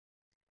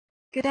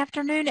Good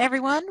afternoon,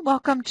 everyone.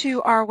 Welcome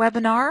to our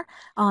webinar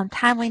on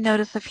timely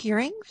notice of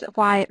hearings,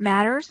 why it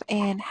matters,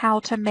 and how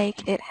to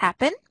make it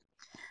happen.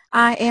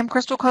 I am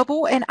Crystal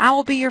Coble, and I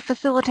will be your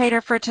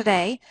facilitator for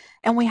today.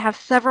 And we have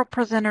several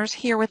presenters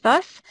here with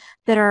us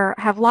that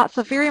have lots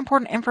of very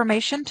important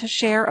information to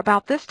share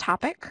about this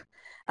topic.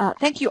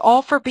 Thank you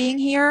all for being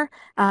here,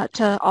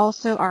 to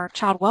also our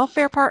child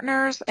welfare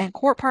partners and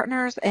court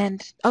partners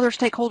and other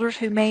stakeholders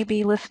who may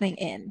be listening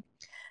in.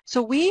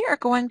 So we are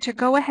going to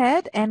go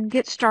ahead and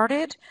get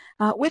started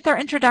with our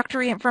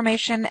introductory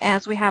information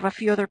as we have a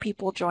few other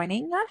people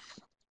joining us.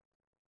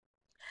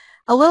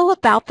 A little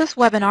about this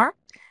webinar.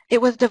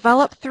 It was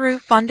developed through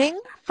funding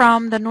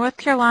from the North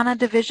Carolina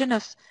Division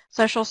of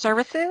Social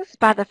Services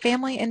by the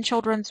Family and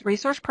Children's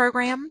Resource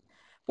Program,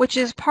 which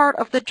is part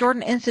of the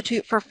Jordan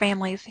Institute for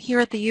Families here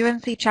at the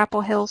UNC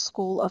Chapel Hill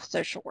School of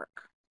Social Work.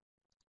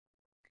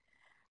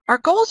 Our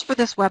goals for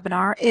this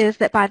webinar is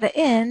that by the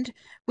end,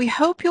 we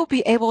hope you'll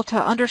be able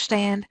to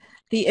understand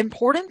the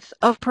importance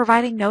of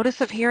providing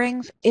notice of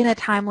hearings in a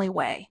timely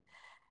way,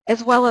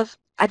 as well as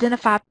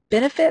identify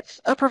benefits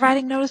of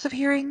providing notice of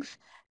hearings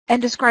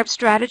and describe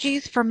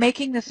strategies for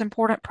making this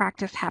important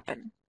practice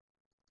happen.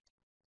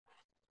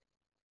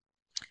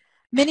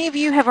 Many of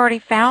you have already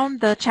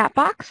found the chat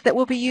box that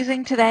we'll be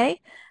using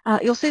today.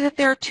 You'll see that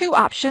there are two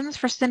options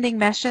for sending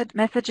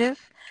messages,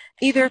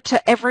 either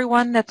to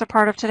everyone that's a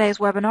part of today's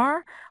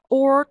webinar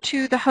or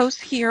to the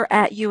hosts here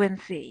at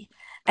UNC.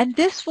 And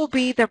this will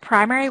be the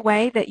primary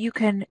way that you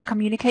can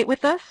communicate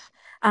with us,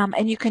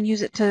 and you can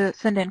use it to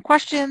send in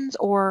questions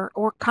or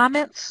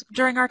comments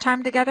during our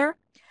time together.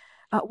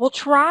 We'll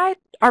try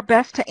our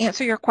best to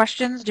answer your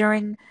questions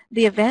during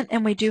the event,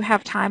 and we do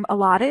have time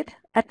allotted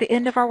at the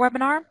end of our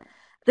webinar.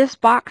 This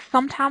box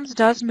sometimes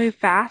does move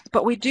fast,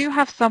 but we do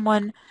have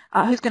someone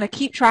who's going to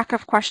keep track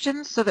of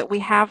questions so that we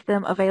have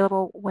them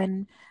available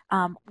when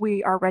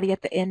we are ready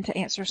at the end to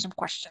answer some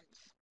questions.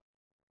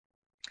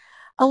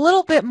 A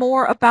little bit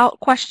more about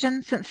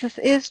questions, since this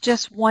is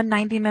just one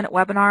 90-minute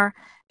webinar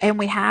and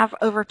we have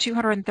over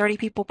 230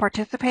 people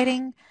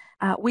participating.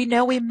 We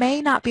know we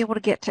may not be able to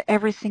get to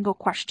every single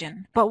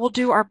question, but we'll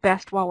do our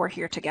best while we're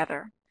here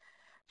together.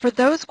 For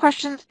those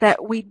questions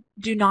that we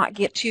do not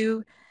get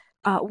to,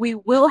 we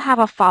will have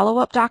a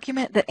follow-up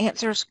document that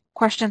answers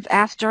questions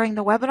asked during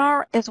the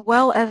webinar, as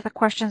well as the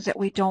questions that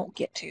we don't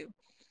get to.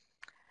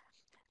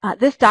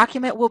 This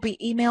document will be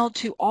emailed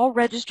to all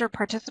registered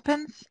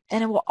participants,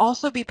 and it will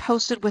also be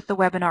posted with the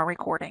webinar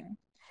recording.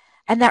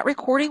 And that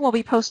recording will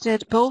be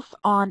posted both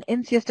on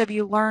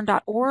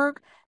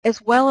ncswlearn.org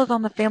as well as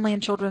on the Family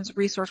and Children's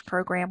Resource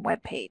Program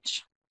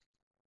webpage.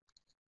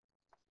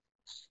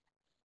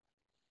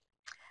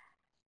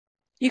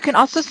 You can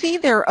also see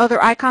there are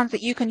other icons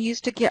that you can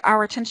use to get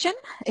our attention.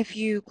 If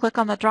you click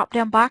on the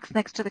drop-down box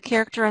next to the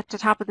character at the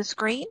top of the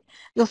screen,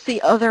 you'll see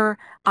other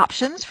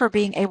options for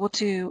being able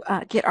to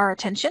get our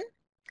attention.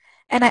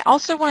 And I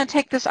also want to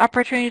take this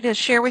opportunity to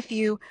share with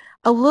you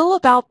a little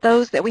about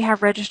those that we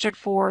have registered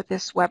for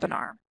this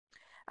webinar.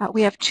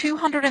 We have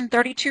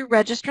 232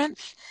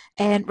 registrants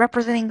and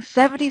representing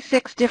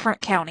 76 different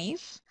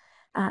counties,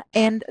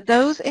 and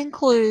those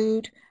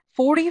include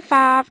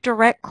 45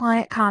 direct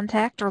client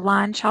contact or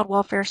line child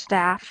welfare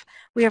staff.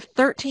 We have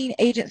 13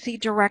 agency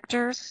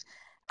directors,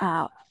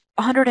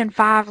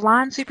 105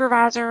 line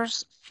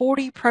supervisors,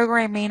 40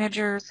 program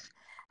managers,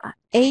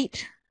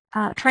 8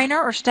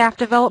 trainer or staff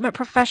development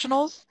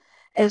professionals,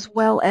 as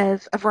well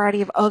as a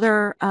variety of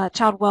other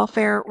child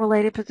welfare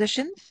related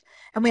positions.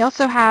 And we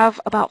also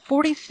have about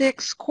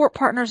 46 court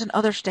partners and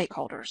other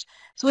stakeholders.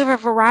 So we have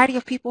a variety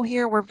of people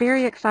here. We're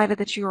very excited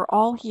that you are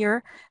all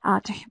here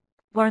to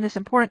learn this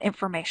important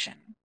information.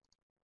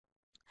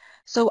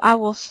 So I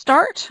will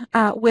start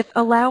with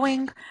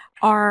allowing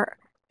our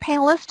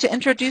panelists to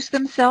introduce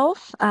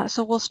themselves.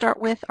 So we'll start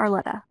with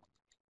Arlette.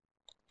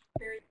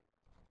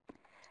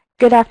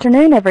 Good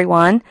afternoon,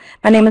 everyone.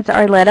 My name is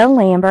Arlette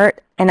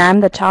Lambert, and I'm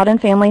the Child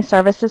and Family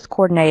Services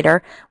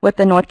Coordinator with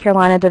the North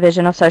Carolina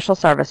Division of Social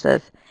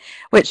Services,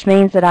 which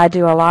means that I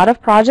do a lot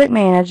of project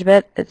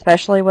management,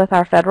 especially with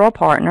our federal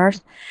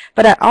partners,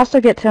 but I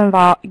also get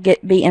to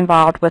be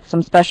involved with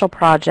some special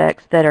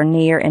projects that are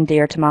near and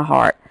dear to my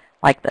heart,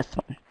 like this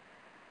one.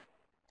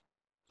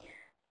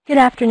 Good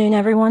afternoon,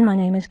 everyone. My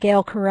name is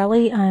Gail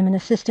Carelli. I'm an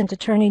Assistant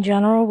Attorney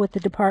General with the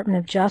Department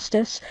of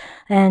Justice,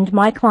 and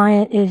my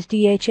client is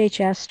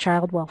DHHS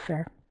Child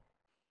Welfare.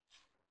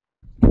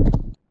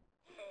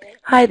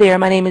 Hi there,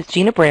 my name is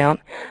Gina Brown.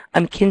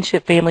 I'm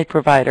Kinship Family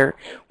Provider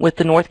with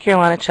the North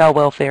Carolina Child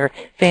Welfare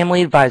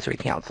Family Advisory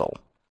Council.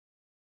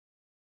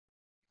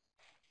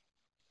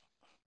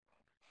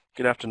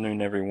 Good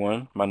afternoon,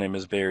 everyone. My name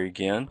is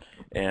Ginn,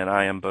 and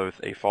I am both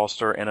a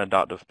foster and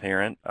adoptive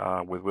parent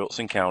with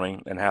Wilson County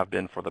and have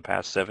been for the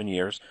past 7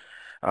 years.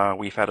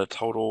 We've had a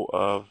total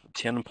of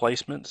 10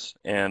 placements,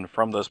 and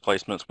from those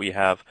placements we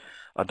have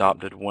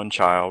adopted 1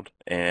 child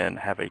and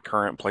have a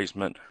current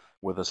placement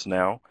with us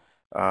now.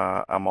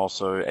 I'm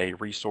also a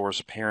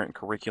resource parent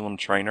curriculum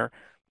trainer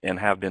and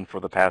have been for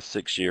the past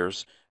 6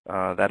 years.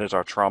 That is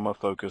our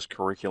trauma-focused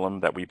curriculum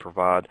that we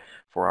provide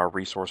for our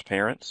resource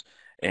parents.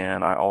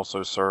 and I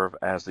also serve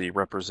as the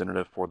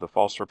representative for the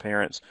foster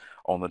parents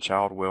on the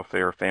Child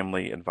Welfare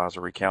Family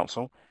Advisory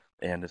Council,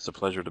 and it's a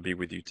pleasure to be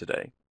with you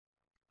today.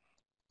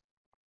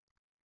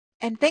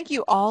 And thank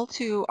you all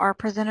to our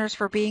presenters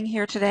for being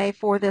here today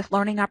for this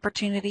learning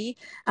opportunity.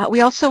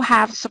 We also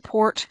have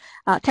support,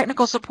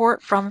 technical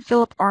support from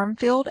Philip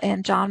Armfield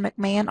and John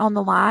McMahon on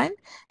the line.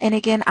 And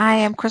again, I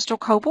am Crystal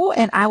Coble,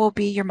 and I will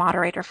be your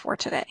moderator for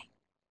today.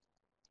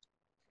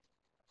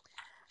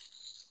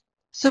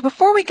 So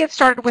before we get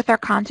started with our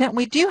content,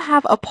 we do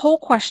have a poll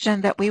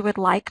question that we would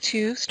like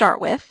to start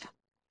with.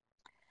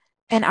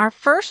 And our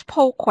first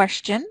poll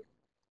question,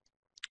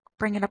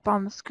 bring it up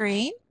on the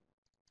screen.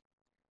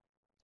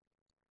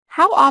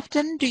 How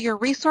often do your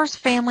resource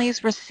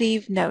families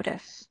receive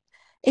notice?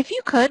 If you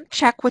could,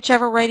 check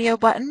whichever radio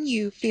button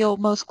you feel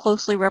most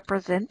closely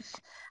represents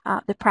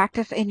the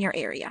practice in your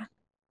area.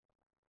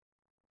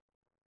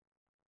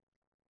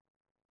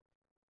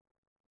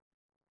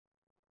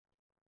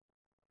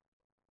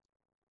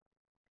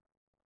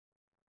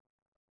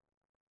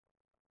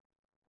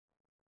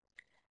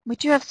 We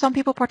do have some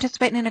people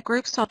participating in a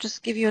group, so I'll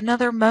just give you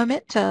another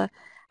moment to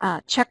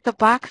check the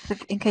box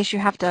in case you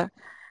have to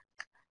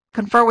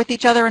confer with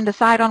each other and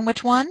decide on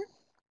which one.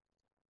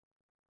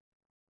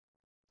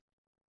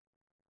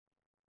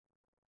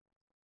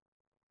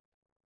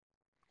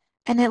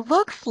 And it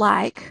looks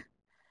like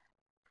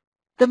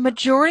the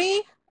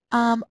majority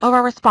of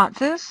our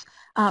responses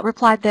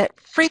replied that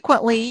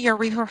frequently your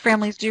resource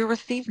families do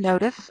receive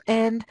notice,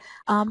 and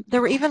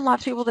there were even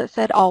lots of people that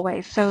said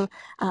always. So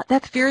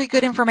that's very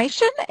good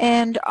information,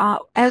 and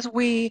as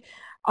we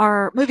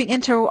are moving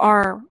into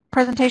our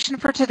presentation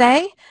for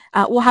today,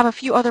 we'll have a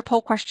few other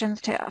poll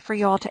questions for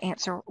you all to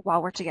answer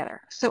while we're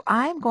together. So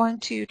I'm going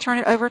to turn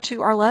it over to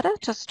Arlette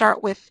to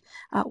start with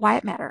why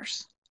it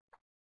matters.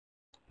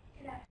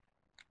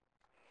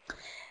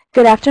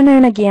 Good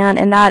afternoon again,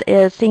 and that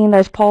is seeing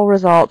those poll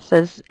results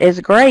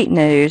is great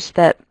news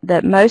that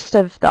most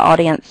of the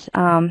audience,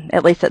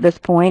 at least at this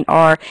point,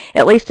 are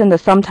at least in the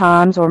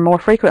sometimes or more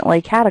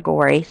frequently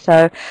category.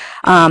 So,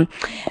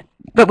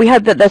 but we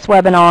hope that this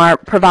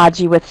webinar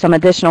provides you with some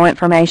additional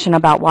information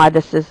about why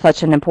this is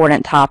such an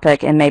important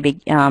topic, and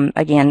maybe,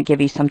 again, give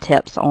you some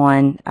tips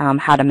on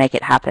how to make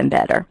it happen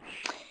better.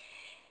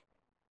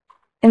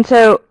 And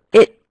so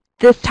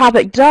this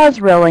topic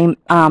does really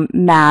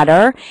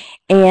matter,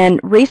 and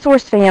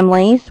resource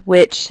families,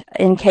 which,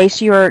 in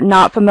case you're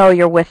not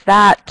familiar with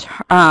that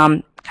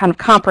kind of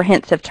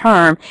comprehensive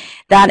term,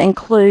 that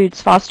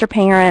includes foster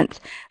parents,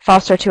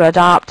 foster to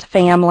adopt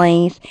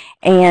families,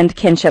 and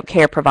kinship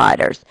care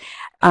providers.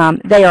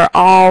 They are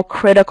all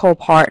critical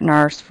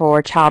partners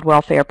for child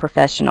welfare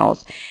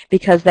professionals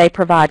because they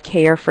provide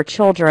care for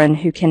children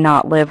who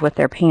cannot live with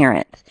their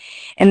parents.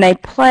 And they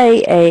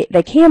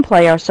can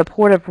play a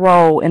supportive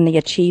role in the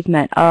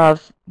achievement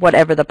of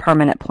whatever the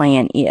permanent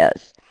plan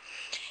is.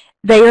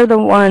 They are the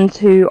ones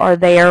who are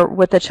there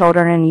with the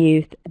children and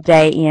youth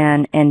day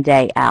in and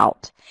day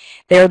out.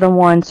 They're the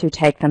ones who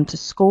take them to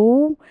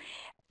school,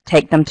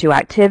 take them to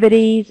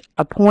activities,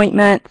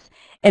 appointments,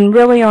 and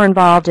really are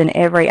involved in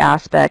every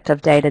aspect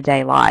of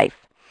day-to-day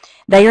life.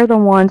 They are the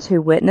ones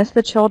who witness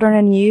the children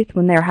and youth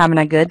when they're having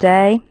a good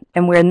day,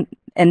 and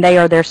they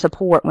are their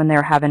support when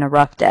they're having a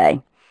rough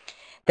day.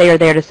 They are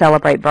there to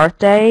celebrate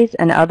birthdays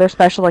and other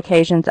special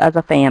occasions as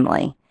a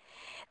family.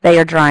 They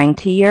are drying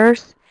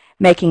tears,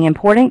 making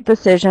important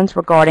decisions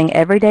regarding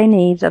everyday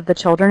needs of the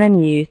children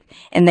and youth,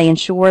 and they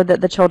ensure that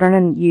the children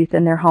and youth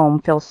in their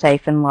home feel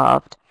safe and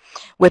loved.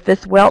 With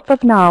this wealth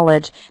of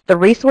knowledge, the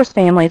resource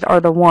families are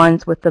the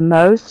ones with the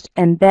most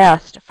and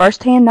best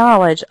firsthand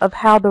knowledge of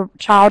how the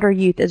child or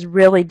youth is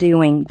really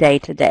doing day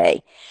to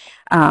day.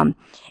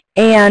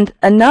 And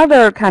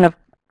another kind of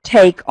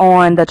take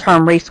on the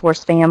term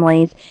resource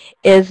families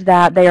is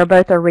that they are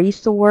both a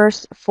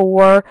resource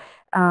for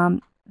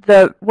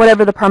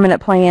whatever the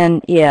permanent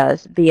plan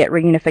is, be it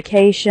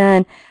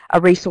reunification,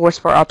 a resource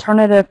for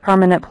alternative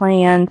permanent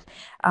plans,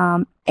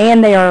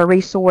 and they are a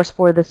resource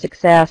for the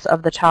success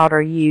of the child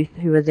or youth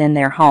who is in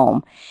their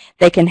home.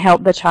 They can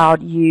help the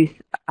child youth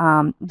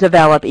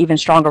develop even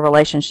stronger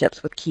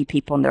relationships with key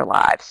people in their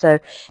lives. So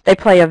they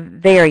play a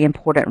very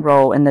important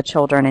role in the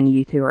children and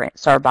youth who are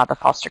served by the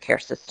foster care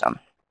system.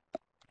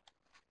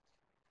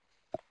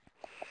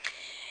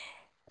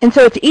 And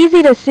so it's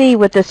easy to see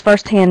with this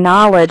firsthand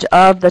knowledge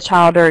of the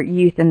child or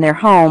youth in their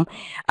home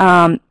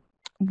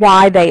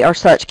why they are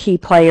such key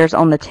players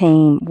on the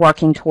team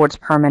working towards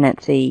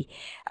permanency.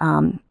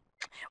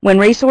 When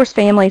resource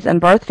families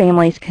and birth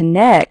families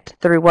connect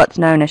through what's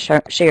known as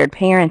shared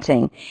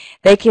parenting,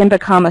 they can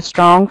become a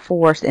strong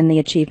force in the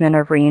achievement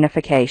of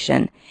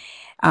reunification.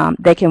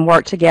 They can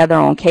work together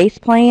on case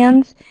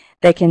plans,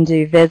 they can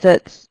do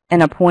visits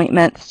and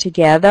appointments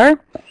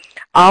together,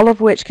 all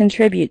of which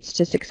contributes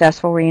to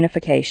successful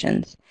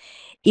reunifications.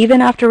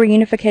 Even after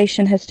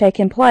reunification has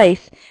taken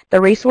place,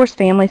 the resource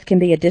families can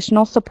be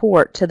additional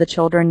support to the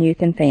children,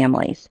 youth, and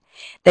families.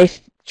 They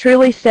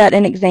truly set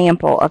an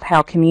example of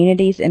how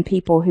communities and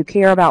people who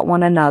care about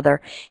one another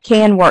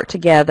can work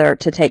together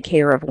to take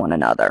care of one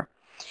another.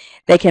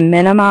 They can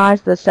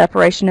minimize the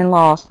separation and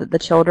loss that the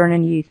children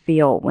and youth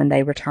feel when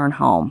they return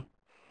home.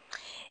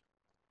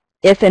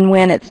 If and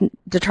when it's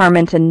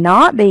determined to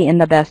not be in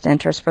the best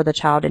interest for the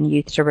child and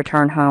youth to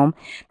return home,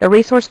 the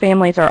resource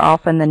families are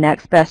often the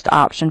next best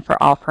option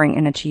for offering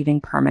and achieving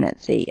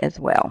permanency as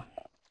well.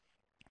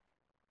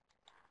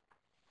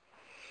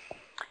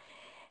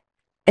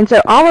 And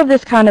so all of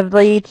this kind of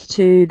leads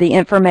to the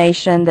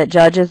information that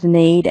judges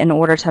need in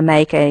order to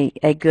make a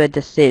good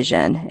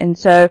decision. And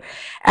so,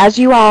 as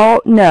you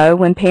all know,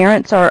 when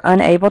parents are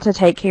unable to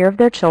take care of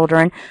their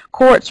children,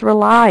 courts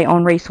rely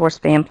on resource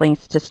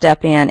families to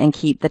step in and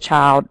keep the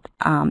child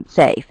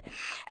safe.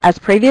 As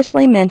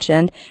previously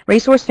mentioned,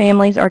 resource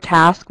families are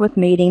tasked with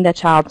meeting the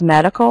child's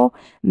medical,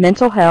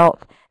 mental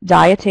health,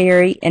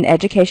 dietary, and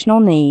educational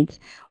needs,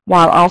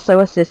 while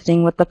also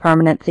assisting with the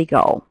permanency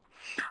goal.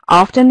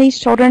 Often these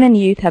children and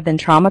youth have been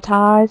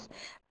traumatized,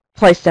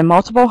 placed in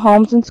multiple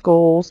homes and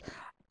schools,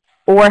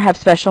 or have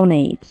special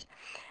needs.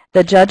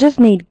 The judges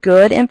need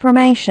good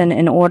information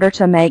in order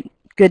to make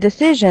good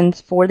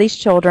decisions for these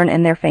children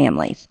and their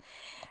families.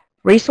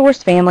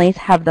 Resource families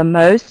have the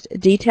most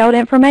detailed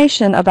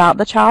information about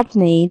the child's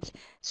needs,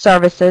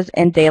 services,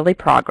 and daily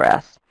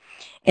progress.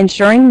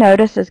 Ensuring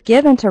notice is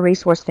given to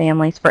resource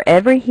families for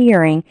every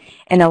hearing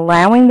and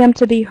allowing them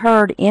to be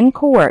heard in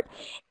court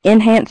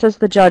enhances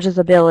the judge's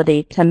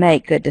ability to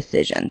make good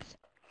decisions.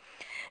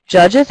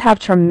 Judges have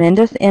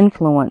tremendous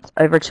influence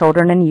over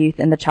children and youth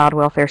in the child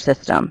welfare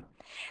system.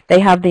 They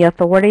have the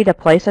authority to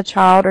place a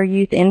child or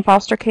youth in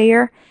foster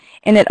care,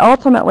 and it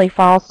ultimately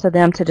falls to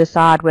them to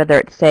decide whether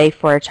it's safe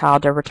for a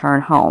child to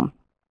return home.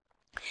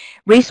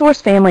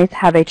 Resource families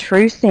have a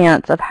true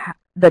sense of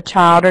the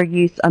child or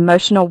youth's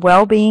emotional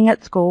well-being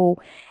at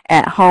school,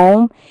 at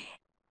home,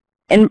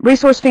 and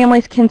resource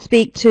families can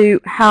speak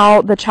to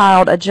how the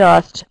child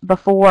adjusts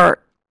before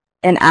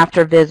and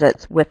after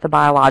visits with the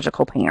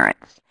biological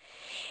parents.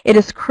 It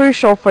is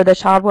crucial for the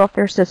child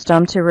welfare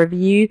system to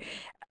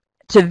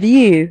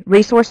view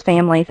resource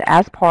families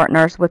as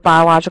partners with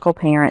biological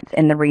parents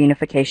in the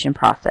reunification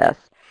process.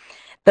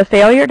 The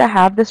failure to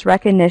have this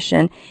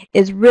recognition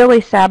is really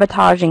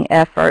sabotaging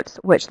efforts,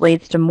 which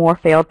leads to more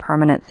failed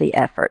permanency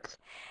efforts.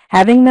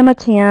 Having them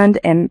attend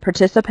and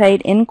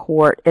participate in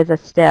court is a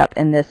step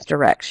in this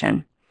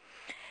direction.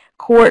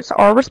 Courts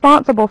are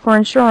responsible for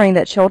ensuring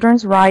that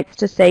children's rights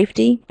to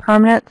safety,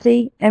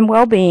 permanency, and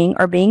well-being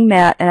are being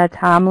met in a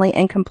timely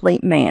and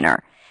complete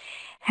manner.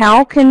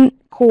 How can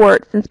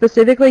courts, and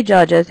specifically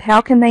judges,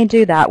 how can they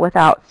do that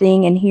without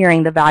seeing and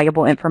hearing the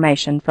valuable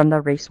information from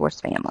the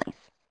resource families?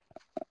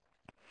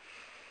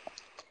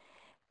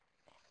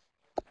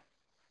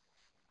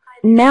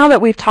 Now that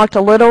we've talked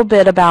a little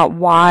bit about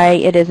why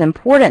it is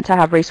important to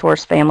have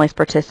resource families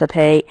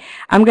participate,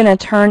 I'm going to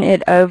turn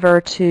it over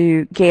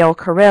to Gail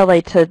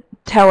Carelli to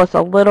tell us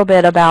a little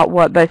bit about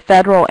what both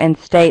federal and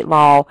state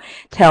law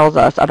tells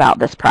us about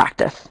this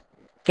practice.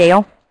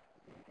 Gail?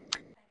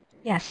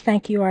 Yes,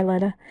 thank you,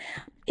 Arlette.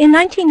 In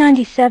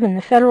 1997,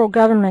 the federal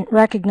government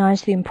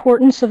recognized the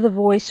importance of the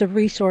voice of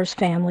resource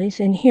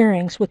families in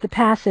hearings with the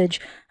passage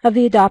of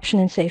the Adoption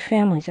and Safe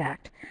Families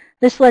Act.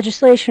 This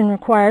legislation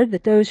required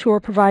that those who are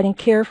providing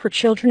care for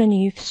children and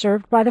youth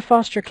served by the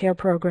foster care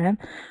program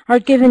are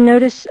given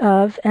notice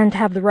of and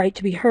have the right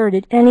to be heard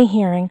at any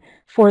hearing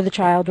for the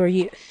child or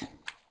youth.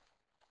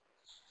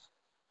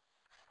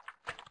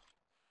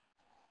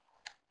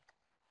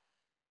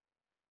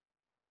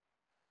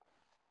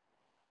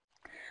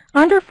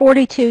 Under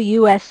 42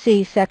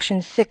 U.S.C.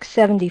 Section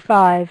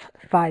 675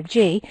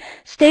 5G,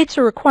 states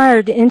are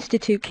required to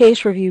institute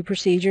case review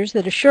procedures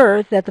that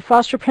assure that the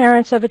foster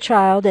parents of a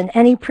child and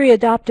any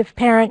pre-adoptive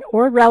parent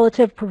or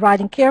relative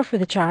providing care for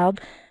the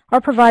child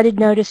are provided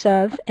notice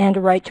of and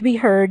a right to be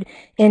heard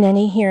in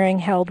any hearing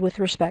held with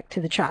respect to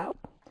the child.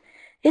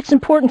 It's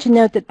important to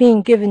note that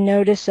being given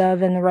notice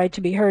of and the right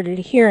to be heard at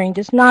a hearing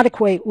does not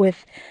equate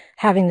with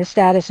having the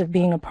status of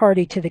being a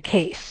party to the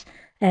case.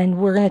 And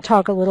we're going to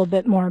talk a little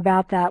bit more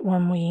about that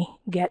when we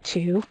get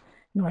to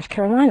North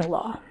Carolina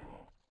law.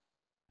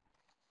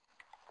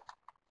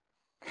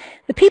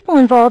 The people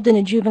involved in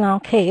a juvenile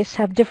case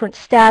have different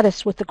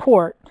status with the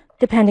court,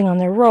 depending on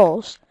their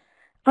roles.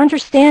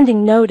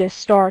 Understanding notice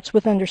starts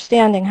with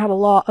understanding how the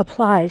law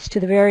applies to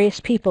the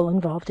various people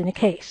involved in a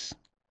case.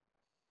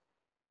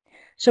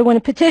 So when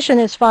a petition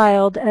is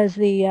filed, as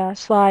the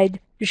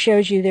slide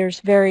shows you, there's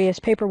various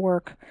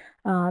paperwork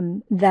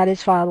that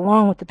is filed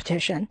along with the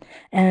petition,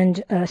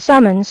 and a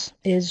summons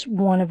is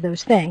one of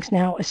those things.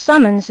 Now, a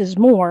summons is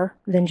more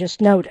than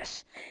just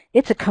notice.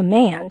 It's a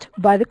command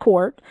by the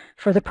court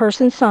for the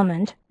person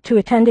summoned to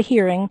attend a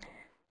hearing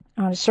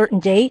on a certain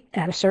date,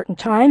 at a certain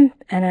time,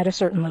 and at a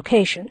certain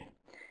location.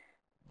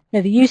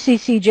 Now, the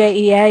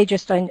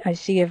UCCJEA, I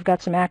see I've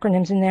got some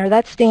acronyms in there,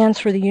 that stands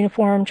for the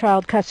Uniform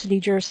Child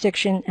Custody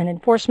Jurisdiction and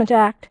Enforcement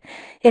Act.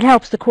 It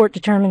helps the court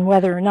determine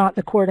whether or not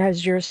the court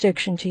has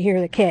jurisdiction to hear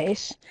the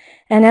case.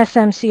 And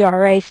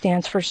SMCRA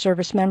stands for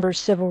Service Members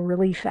Civil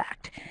Relief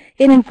Act.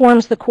 It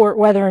informs the court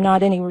whether or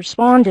not any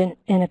respondent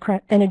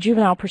in a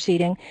juvenile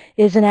proceeding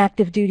is an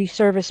active duty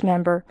service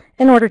member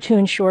in order to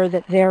ensure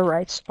that their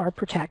rights are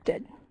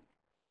protected.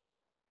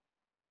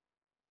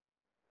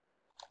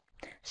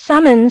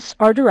 Summons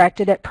are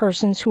directed at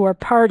persons who are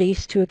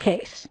parties to a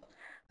case.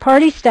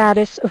 Party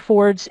status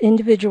affords an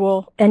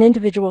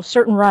individual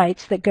certain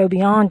rights that go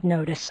beyond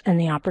notice and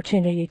the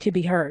opportunity to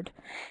be heard.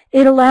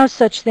 It allows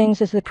such things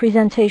as the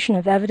presentation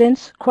of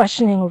evidence,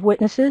 questioning of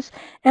witnesses,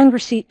 and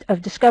receipt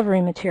of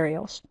discovery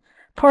materials.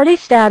 Party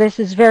status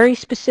is very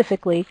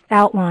specifically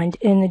outlined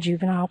in the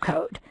Juvenile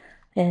Code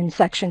in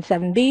Section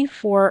 7B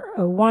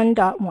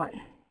 401.1.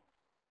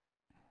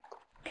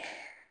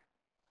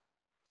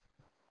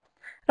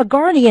 A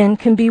guardian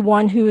can be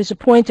one who is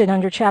appointed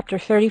under Chapter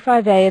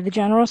 35A of the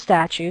General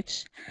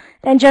Statutes,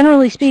 and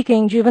generally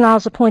speaking,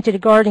 juveniles appointed a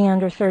guardian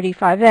under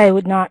 35A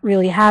would not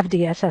really have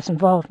DSS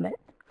involvement.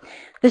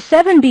 The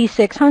 7B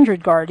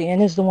 600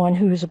 guardian is the one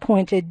who is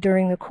appointed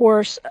during the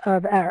course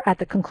of or at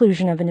the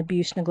conclusion of an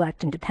abuse,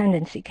 neglect, and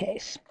dependency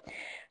case.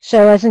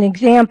 So as an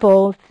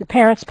example, if the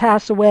parents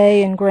pass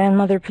away and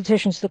grandmother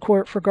petitions the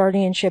court for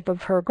guardianship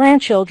of her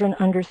grandchildren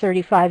under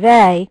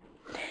 35A,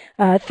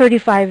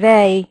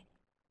 35A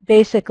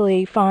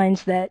basically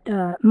finds that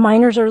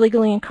minors are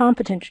legally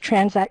incompetent to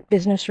transact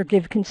business or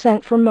give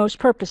consent for most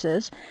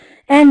purposes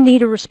and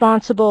need a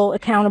responsible,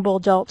 accountable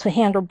adult to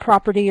handle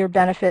property or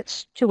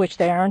benefits to which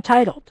they are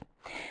entitled.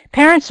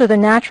 Parents are the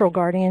natural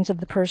guardians of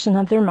the person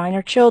of their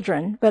minor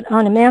children, but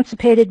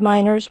unemancipated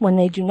minors, when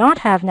they do not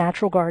have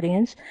natural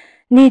guardians,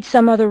 need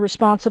some other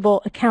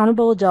responsible,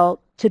 accountable adult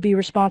to be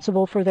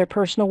responsible for their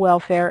personal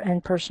welfare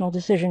and personal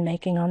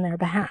decision-making on their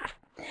behalf.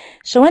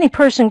 So any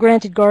person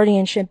granted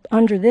guardianship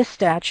under this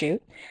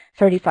statute,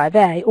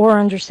 35A, or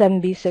under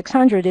 7B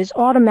 600 is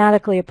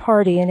automatically a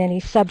party in any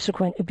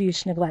subsequent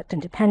abuse, neglect,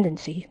 and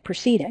dependency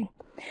proceeding.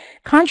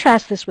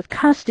 Contrast this with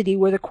custody,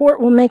 where the court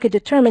will make a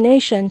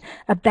determination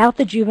about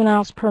the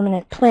juvenile's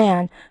permanent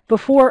plan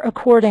before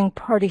according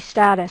party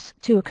status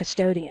to a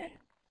custodian.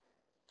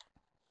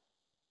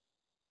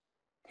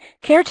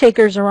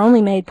 Caretakers are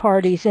only made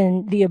parties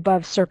in the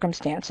above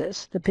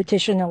circumstances. The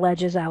petition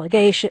alleges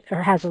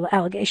has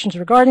allegations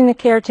regarding the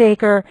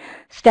caretaker,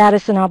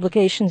 status and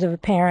obligations of a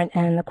parent,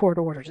 and the court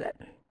orders it.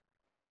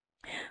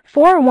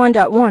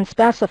 401.1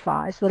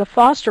 specifies that a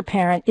foster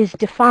parent is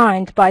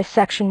defined by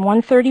Section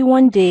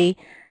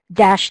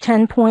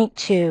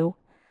 131D-10.2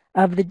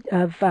 of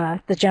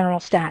the General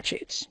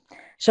Statutes.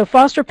 So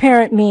foster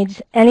parent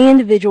means any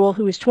individual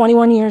who is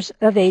 21 years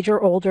of age or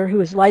older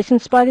who is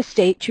licensed by the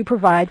state to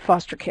provide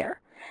foster care.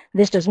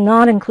 This does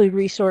not include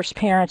resource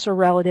parents or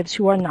relatives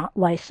who are not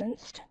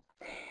licensed.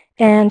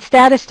 And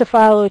status to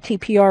file a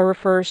TPR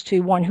refers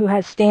to one who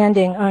has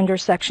standing under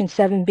Section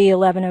 7B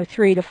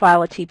 1103 to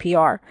file a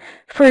TPR.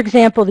 For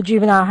example, the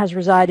juvenile has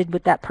resided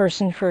with that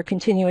person for a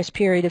continuous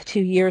period of 2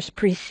 years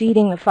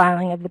preceding the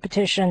filing of the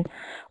petition,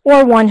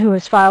 or one who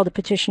has filed a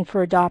petition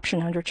for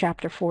adoption under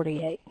Chapter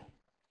 48.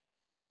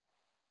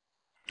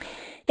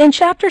 In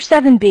Chapter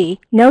 7B,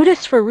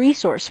 notice for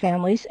resource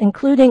families,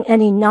 including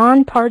any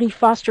non-party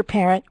foster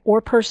parent or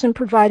person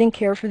providing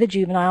care for the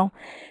juvenile,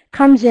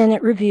 comes in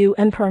at review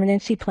and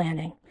permanency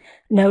planning.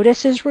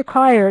 Notice is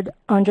required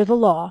under the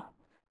law.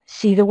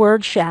 See the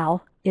word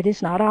shall. It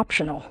is not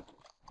optional.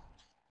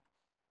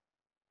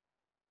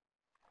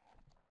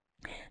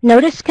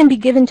 Notice can be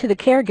given to the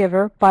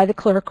caregiver by the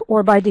clerk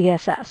or by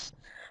DSS.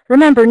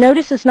 Remember,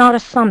 notice is not a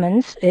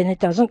summons, and it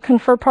doesn't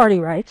confer party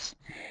rights.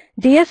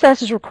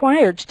 DSS is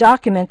required to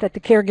document that the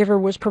caregiver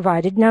was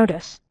provided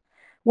notice.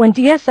 When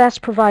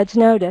DSS provides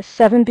notice,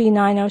 7B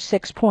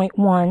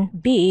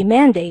 906.1b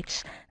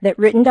mandates that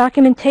written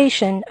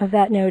documentation of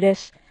that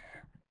notice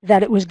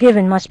that it was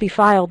given must be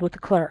filed with the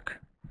clerk.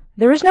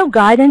 There is no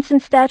guidance in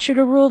statute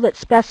or rule that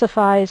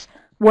specifies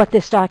what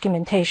this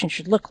documentation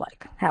should look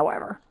like,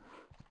 however.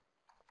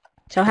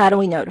 So how do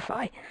we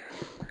notify?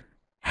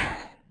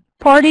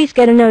 Parties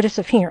get a notice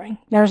of hearing.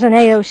 There's an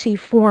AOC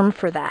form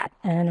for that,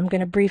 and I'm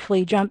going to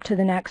briefly jump to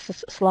the next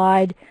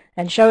slide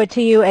and show it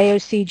to you.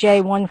 AOC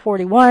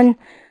J141,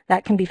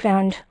 that can be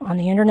found on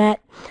the internet.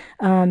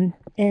 And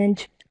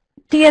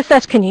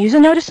DSS can use a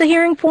notice of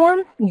hearing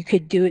form. You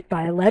could do it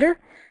by a letter,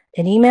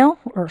 an email,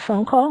 or a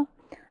phone call.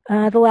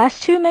 The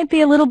last two might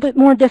be a little bit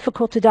more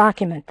difficult to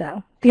document,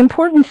 though. The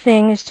important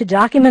thing is to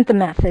document the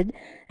method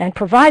and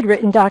provide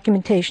written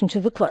documentation to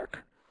the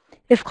clerk.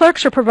 If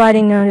clerks are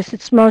providing notice,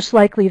 it's most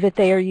likely that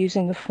they are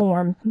using the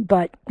form,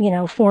 but,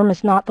 form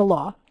is not the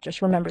law.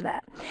 Just remember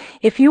that.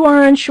 If you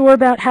are unsure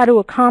about how to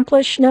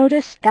accomplish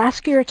notice,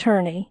 ask your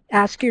attorney,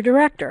 ask your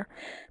director.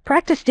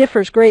 Practice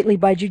differs greatly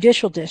by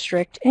judicial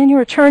district, and your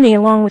attorney,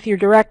 along with your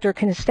director,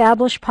 can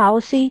establish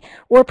policy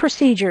or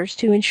procedures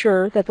to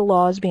ensure that the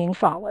law is being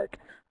followed.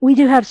 We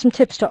do have some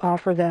tips to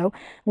offer, though,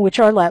 which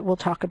Arlette will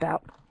talk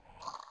about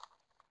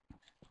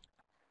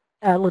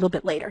a little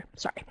bit later.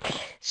 Sorry.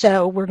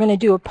 So we're going to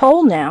do a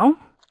poll now.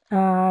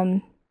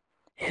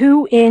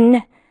 Who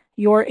in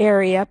your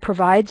area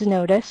provides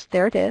notice?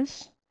 There it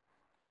is.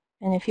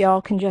 And if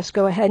y'all can just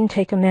go ahead and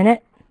take a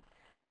minute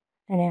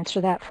and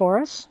answer that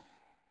for us.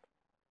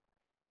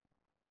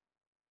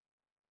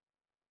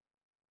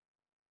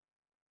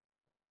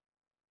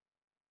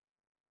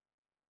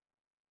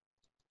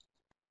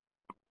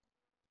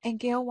 And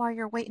Gail, while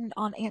you're waiting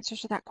on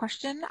answers to that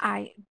question,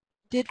 I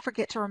did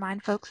forget to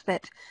remind folks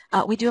that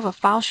we do have a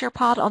file share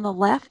pod on the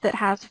left that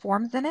has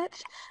forms in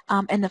it,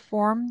 and the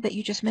form that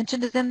you just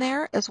mentioned is in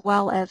there, as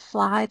well as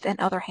slides and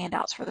other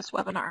handouts for this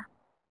webinar.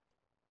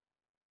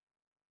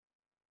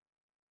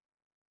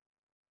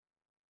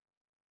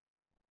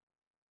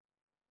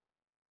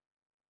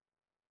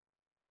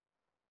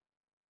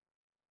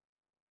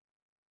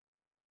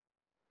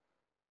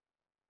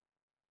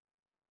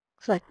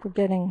 Looks like we're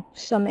getting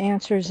some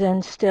answers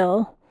in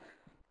still.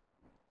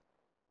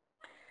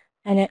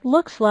 And it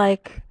looks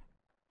like,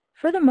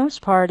 for the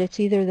most part, it's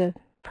either the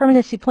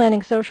permanency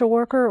planning social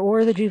worker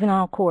or the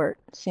juvenile court.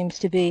 Seems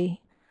to be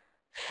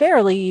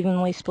fairly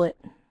evenly split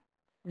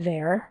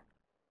there.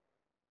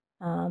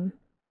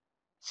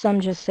 Some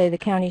just say the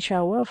county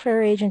child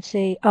welfare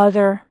agency,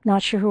 other,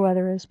 not sure who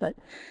other is, but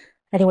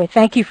anyway,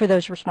 thank you for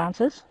those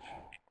responses.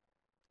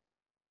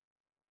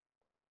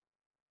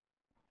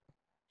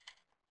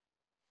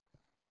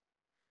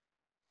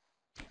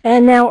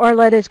 And now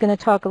Arlette is going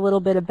to talk a little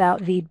bit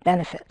about the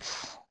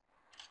benefits.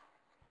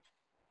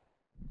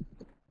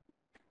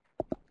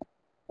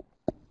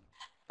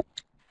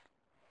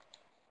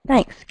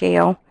 Thanks,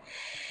 Gail.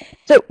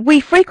 So we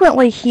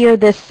frequently hear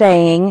this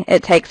saying,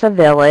 it takes a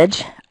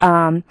village,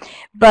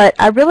 but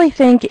I really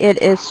think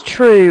it is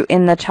true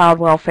in the child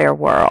welfare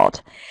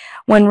world.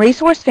 When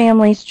resource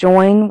families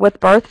join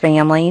with birth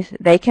families,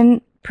 they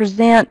can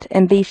present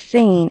and be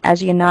seen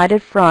as a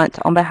united front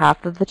on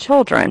behalf of the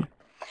children.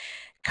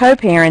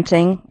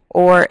 Co-parenting,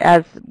 or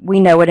as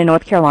we know it in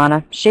North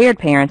Carolina, shared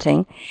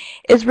parenting,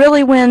 is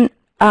really when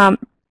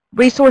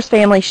resource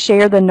families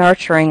share the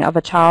nurturing of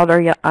a child or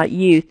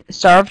youth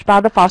served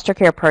by the foster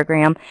care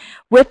program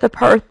with the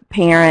birth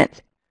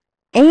parents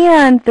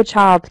and the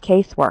child's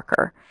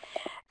caseworker.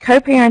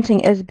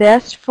 Co-parenting is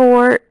best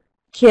for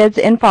kids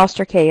in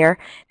foster care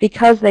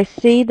because they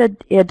see the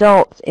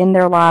adults in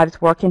their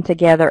lives working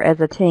together as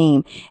a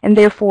team, and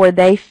therefore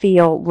they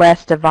feel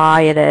less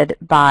divided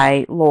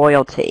by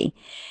loyalty.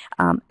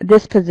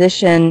 This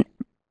position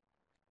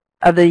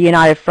of the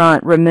united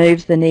front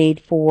removes the need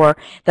for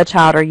the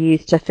child or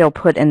youth to feel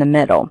put in the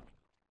middle.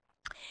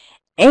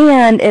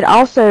 And it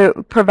also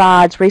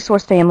provides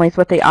resource families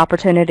with the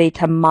opportunity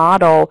to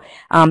model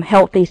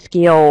healthy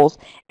skills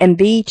and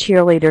be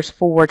cheerleaders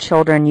for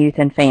children, youth,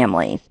 and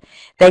families.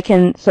 They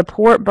can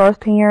support both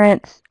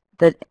parents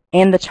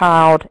and the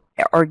child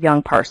or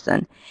young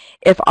person.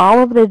 If all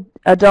of the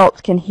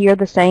adults can hear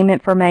the same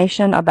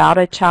information about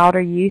a child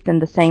or youth in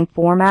the same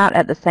format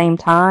at the same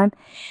time,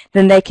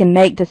 then they can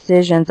make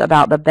decisions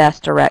about the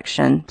best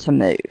direction to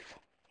move.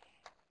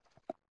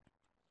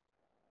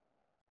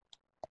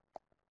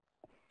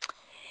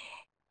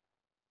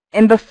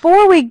 And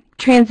before we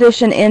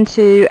transition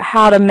into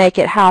how to make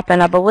it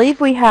happen, I believe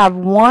we have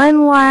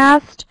one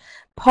last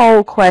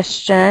poll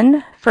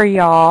question for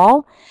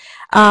y'all.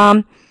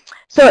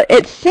 So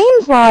it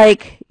seems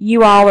like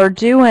you all are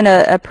doing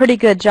a pretty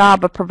good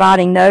job of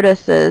providing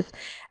notices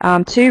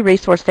to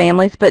resource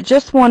families, but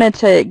just wanted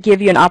to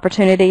give you an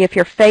opportunity, if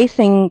you're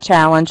facing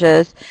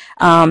challenges,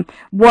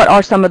 what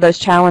are some of those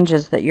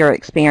challenges that you're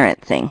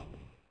experiencing?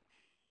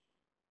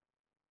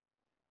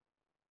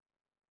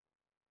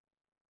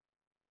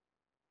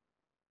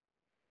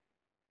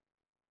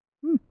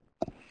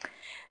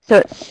 So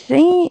it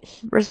seems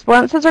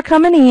responses are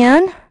coming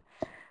in.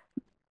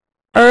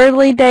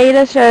 Early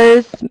data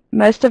shows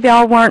most of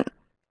y'all weren't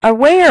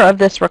aware of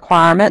this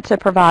requirement to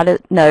provide a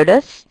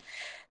notice.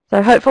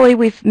 So hopefully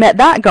we've met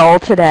that goal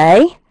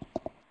today.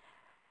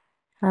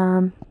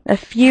 A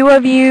few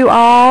of you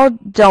all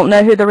don't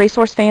know who the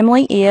resource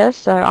family is,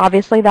 so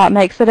obviously that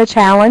makes it a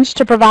challenge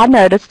to provide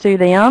notice to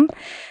them,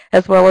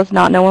 as well as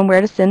not knowing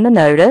where to send the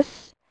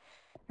notice.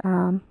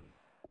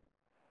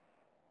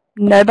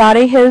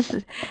 Nobody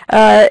has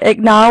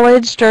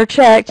acknowledged or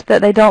checked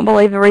that they don't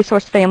believe the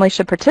resource family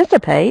should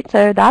participate,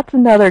 so that's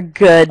another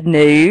good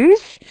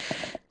news.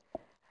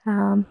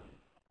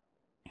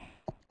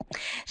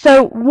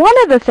 So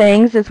one of the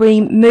things as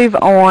we move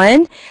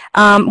on,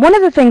 one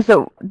of the things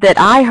that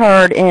I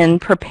heard in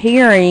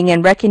preparing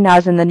and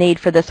recognizing the need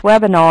for this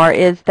webinar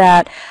is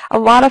that a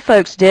lot of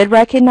folks did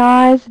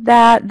recognize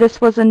that this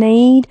was a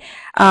need,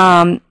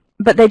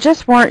 but they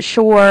just weren't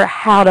sure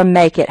how to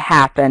make it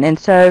happen. And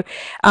so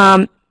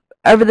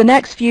over the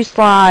next few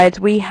slides,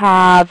 we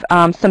have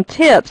some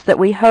tips that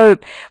we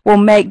hope will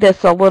make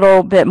this a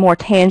little bit more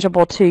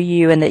tangible to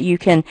you and that you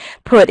can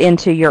put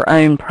into your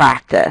own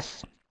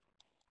practice.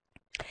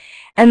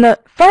 And the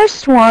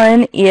first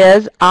one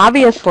is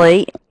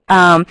obviously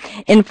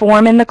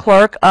informing the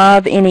clerk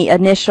of any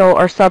initial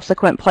or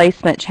subsequent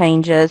placement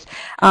changes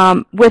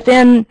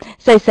within,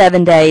 say,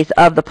 7 days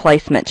of the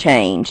placement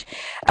change.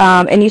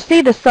 And you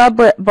see the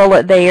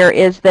sub-bullet there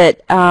is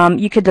that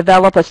you could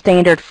develop a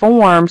standard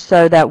form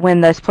so that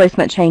when those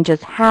placement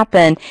changes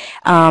happen,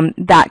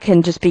 that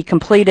can just be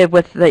completed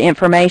with the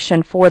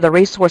information for the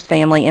resource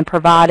family and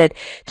provided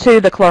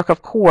to the clerk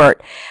of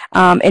court.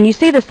 And you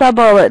see the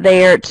sub-bullet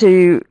there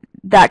to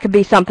that could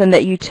be something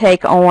that you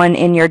take on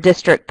in your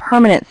district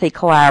permanency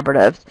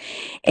collaboratives.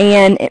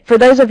 And for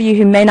those of you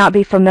who may not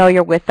be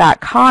familiar with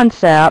that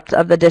concept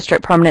of the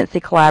district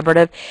permanency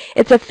collaborative,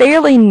 it's a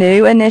fairly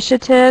new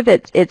initiative.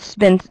 It's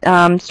been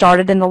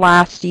started in the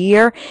last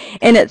year,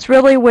 and it's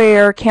really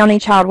where county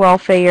child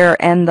welfare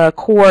and the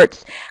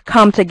courts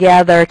come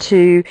together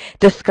to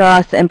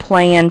discuss and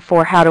plan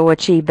for how to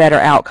achieve better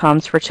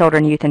outcomes for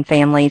children, youth, and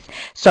families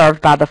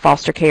served by the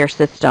foster care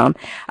system.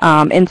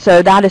 And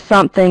so that is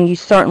something you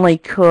certainly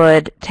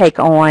could take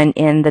on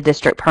in the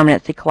district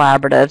permanency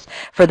collaboratives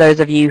for those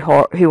of you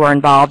who are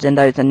involved in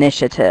those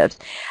initiatives.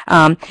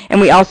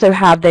 And we also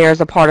have there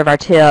as a part of our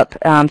tip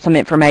some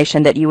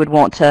information that you would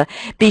want to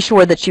be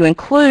sure that you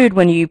include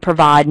when you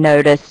provide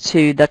notice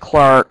to the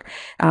clerk,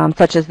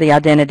 such as the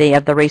identity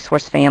of the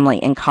resource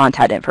family and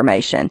contact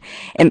information.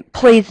 And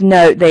please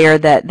note there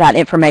that that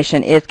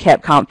information is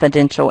kept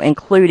confidential,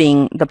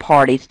 including the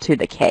parties to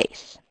the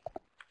case.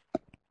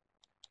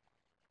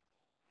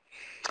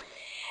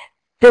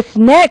 This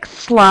next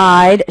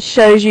slide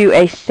shows you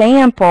a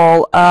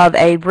sample of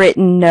a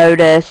written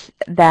notice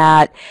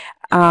that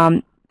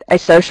a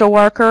social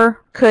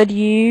worker could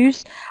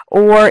use,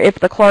 or if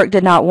the clerk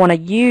did not want to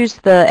use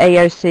the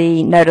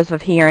AOC notice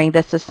of hearing,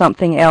 this is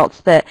something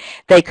else that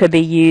they could be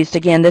used.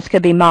 Again, this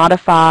could be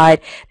modified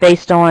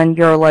based on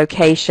your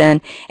location.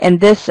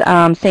 And this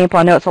sample,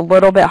 I know it's a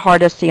little bit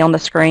hard to see on the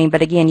screen,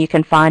 but again, you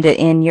can find it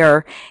in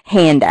your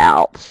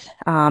handouts.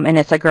 And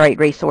it's a great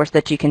resource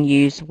that you can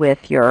use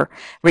with your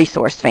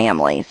resource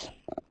families.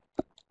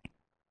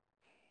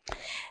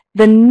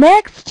 The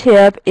next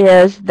tip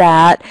is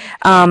that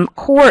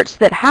courts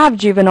that have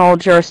juvenile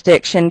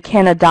jurisdiction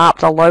can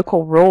adopt a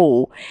local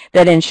rule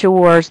that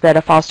ensures that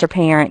a foster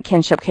parent,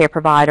 kinship care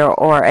provider,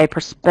 or a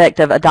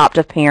prospective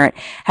adoptive parent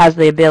has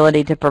the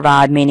ability to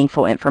provide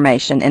meaningful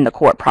information in the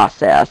court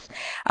process.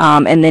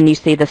 And then you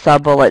see the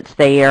sub-bullets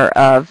there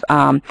of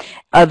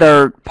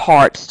other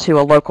parts to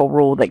a local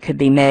rule that could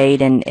be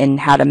made, and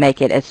how to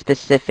make it as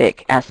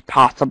specific as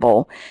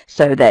possible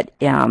so that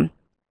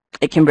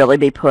it can really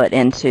be put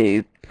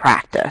into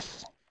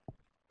practice.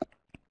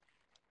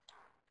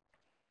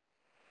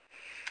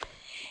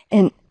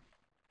 And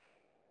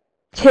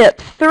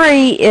tip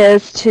 3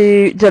 is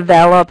to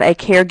develop a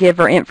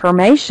caregiver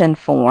information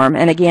form.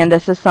 And again,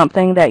 this is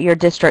something that your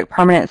district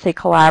permanency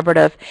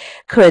collaborative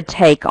could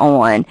take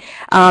on.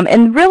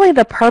 And really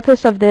the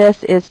purpose of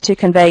this is to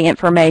convey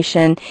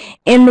information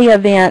in the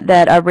event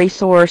that a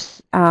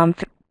resource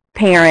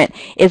parent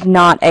is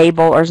not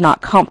able or is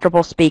not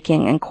comfortable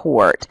speaking in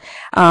court.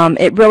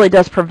 It really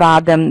does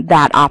provide them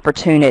that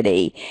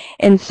opportunity.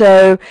 And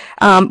so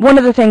one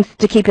of the things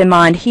to keep in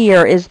mind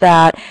here is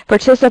that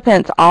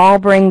participants all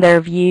bring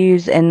their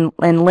views and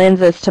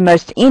lenses to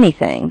most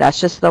anything. That's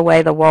just the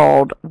way the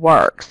world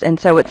works. And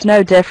so it's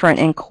no different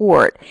in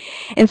court.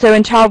 And so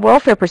in child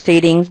welfare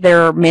proceedings,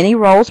 there are many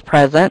roles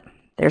present.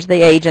 There's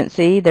the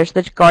agency, there's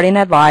the guardian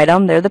ad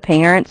litem, there are the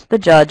parents, the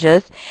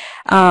judges.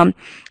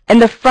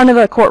 And the front of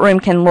the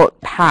courtroom can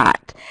look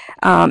packed.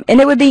 And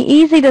it would be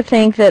easy to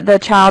think that the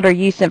child or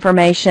youth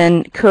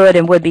information could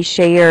and would be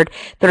shared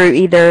through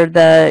either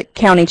the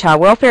County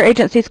Child Welfare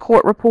Agency's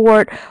court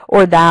report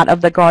or that of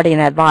the guardian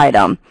ad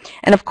litem.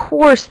 And of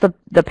course,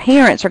 the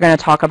parents are going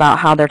to talk about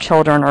how their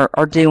children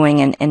are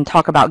doing and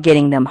talk about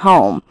getting them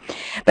home.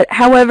 But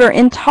however,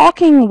 in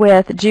talking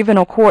with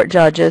juvenile court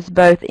judges,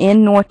 both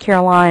in North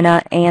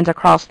Carolina and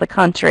across the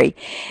country,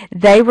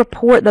 they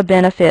report the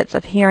benefits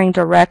of hearing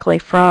directly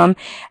from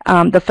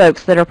the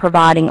folks that are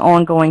providing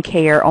ongoing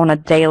care on a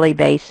daily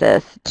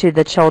basis to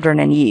the children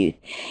and youth.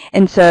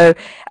 And so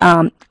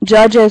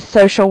judges,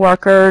 social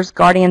workers,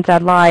 guardians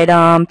ad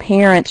litem,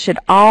 parents should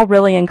all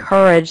really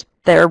encourage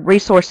their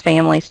resource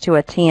families to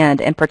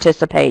attend and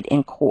participate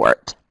in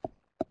court.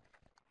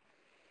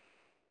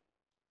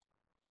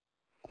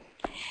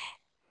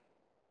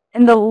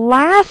 And the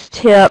last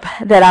tip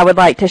that I would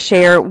like to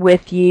share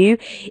with you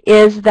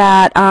is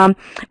that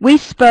we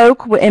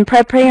spoke, in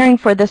preparing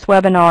for this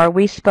webinar,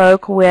 we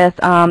spoke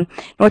with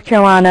North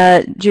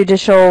Carolina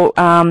Judicial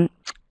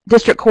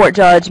District Court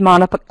Judge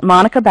Monica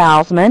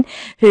Bowsman,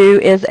 who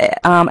is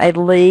a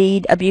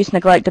lead abuse,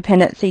 neglect,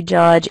 dependency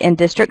judge in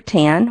District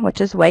 10, which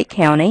is Wake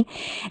County.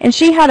 And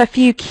she had a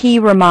few key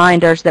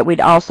reminders that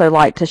we'd also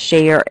like to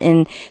share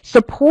in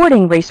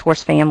supporting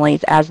resource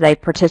families as they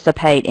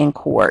participate in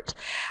court.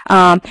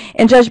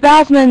 And Judge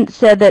Bowsman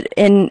said that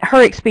in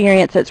her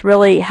experience, it's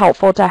really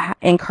helpful to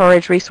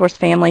encourage resource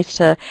families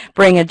to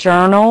bring a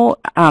journal,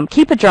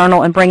 keep a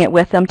journal and bring it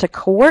with them to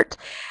court.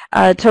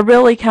 To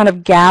really kind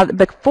of gather,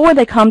 before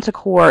they come to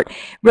court,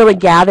 really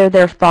gather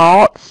their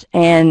thoughts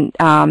and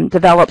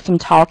develop some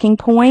talking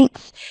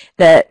points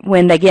that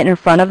when they get in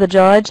front of the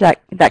judge,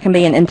 that can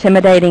be an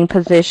intimidating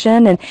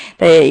position, and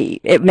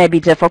it may be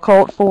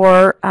difficult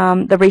for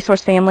the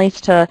resource families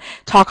to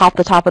talk off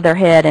the top of their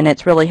head, and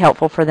it's really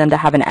helpful for them to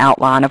have an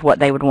outline of what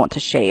they would want to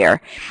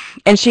share.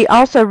 And she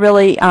also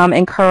really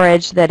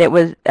encouraged that it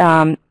was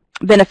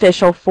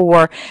beneficial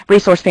for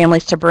resource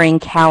families to bring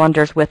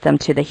calendars with them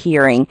to the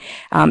hearing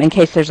in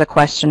case there's a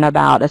question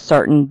about a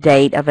certain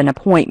date of an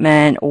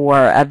appointment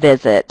or a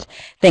visit,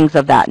 things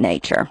of that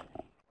nature.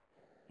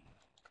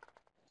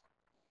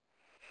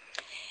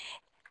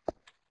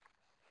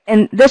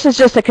 And this is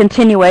just a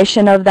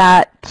continuation of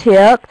that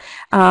tip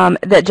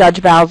that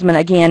Judge Bowsman,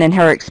 again, in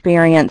her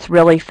experience,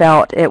 really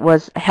felt it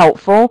was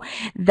helpful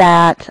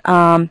that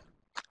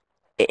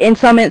in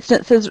some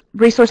instances,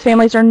 resource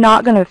families are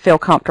not going to feel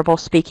comfortable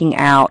speaking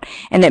out,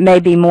 and it may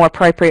be more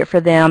appropriate for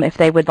them if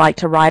they would like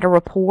to write a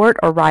report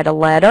or write a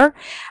letter.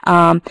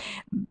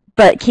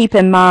 But keep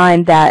in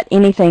mind that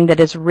anything that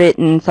is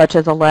written, such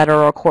as a letter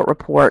or a court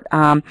report,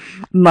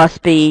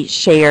 must be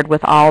shared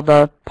with all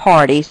the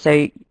parties.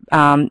 So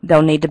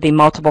there'll need to be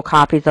multiple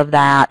copies of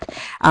that.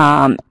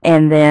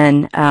 And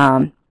then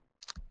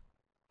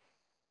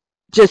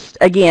just,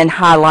 again,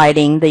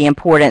 highlighting the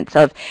importance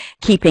of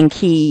keeping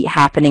key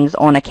happenings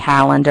on a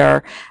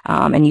calendar.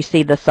 And you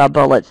see the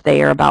sub-bullets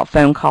there about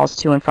phone calls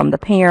to and from the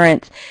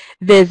parents,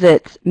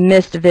 visits,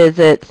 missed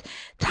visits,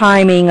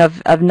 timing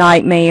of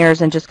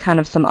nightmares, and just kind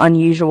of some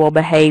unusual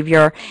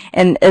behavior,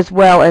 and as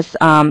well as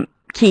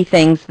key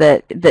things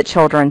that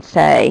children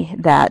say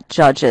that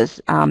judges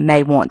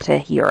may want to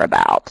hear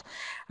about.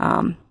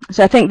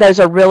 So I think those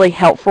are really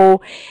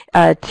helpful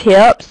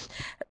tips.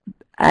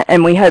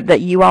 And we hope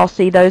that you all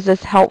see those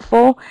as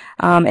helpful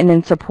and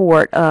in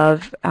support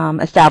of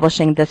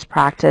establishing this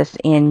practice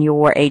in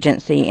your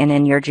agency and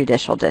in your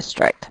judicial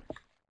district.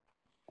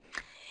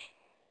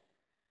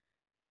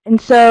 And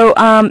so,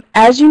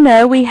 as you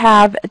know, we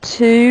have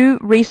 2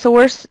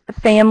 resource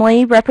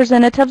family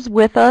representatives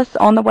with us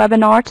on the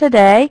webinar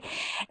today,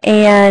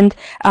 and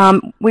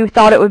we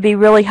thought it would be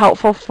really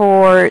helpful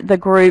for the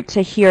group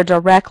to hear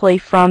directly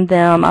from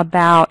them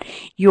about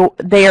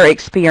their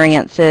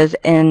experiences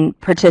in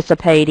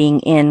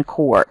participating in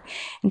court.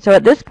 And so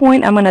at this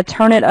point, I'm going to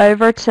turn it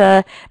over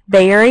to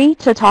Barry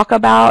to talk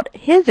about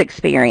his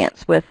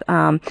experience with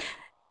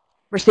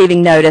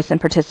receiving notice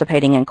and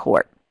participating in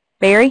court.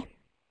 Barry?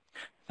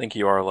 Thank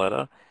you,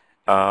 Arlette.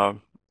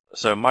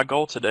 So my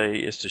goal today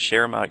is to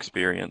share my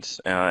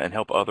experience and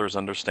help others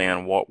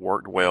understand what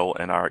worked well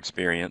in our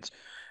experience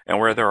and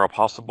where there are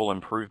possible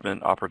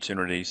improvement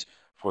opportunities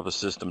for the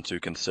system to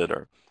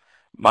consider.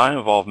 My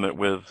involvement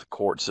with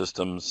court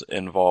systems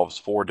involves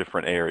 4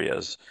 different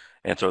areas.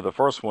 And so the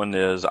first one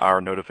is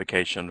our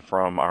notification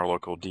from our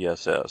local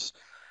DSS.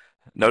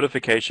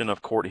 Notification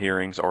of court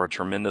hearings are a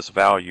tremendous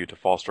value to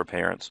foster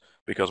parents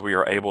because we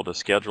are able to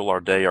schedule our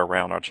day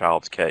around our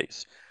child's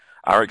case.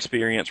 Our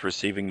experience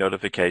receiving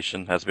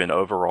notification has been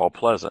overall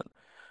pleasant.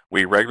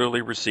 We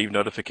regularly receive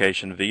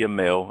notification via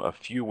mail a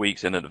few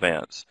weeks in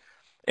advance.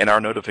 In our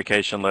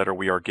notification letter,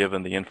 we are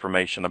given the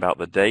information about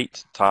the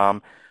date,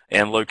 time,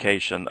 and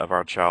location of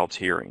our child's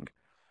hearing.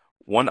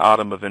 One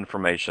item of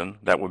information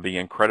that would be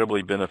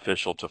incredibly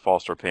beneficial to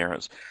foster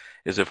parents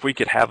is if we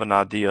could have an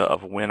idea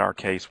of when our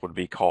case would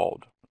be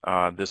called.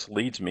 This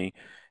leads me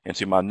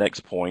into my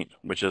next point,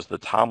 which is the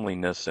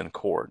timeliness in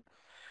court.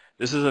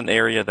 This is an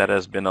area that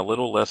has been a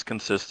little less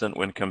consistent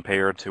when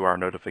compared to our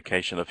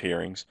notification of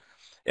hearings.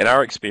 In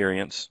our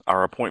experience,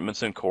 our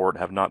appointments in court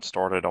have not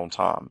started on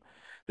time.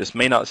 This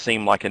may not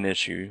seem like an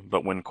issue,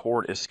 but when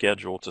court is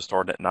scheduled to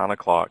start at 9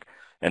 o'clock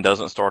and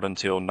doesn't start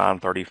until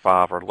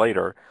 9:35 or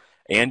later,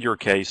 and your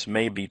case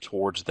may be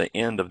towards the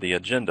end of the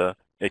agenda,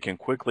 it can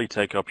quickly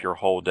take up your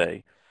whole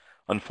day.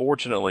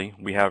 Unfortunately,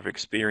 we have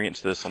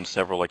experienced this on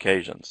several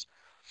occasions.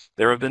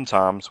 There have been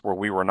times where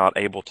we were not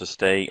able to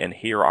stay and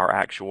hear our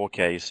actual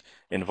case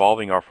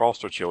involving our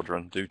foster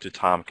children due to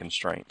time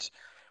constraints.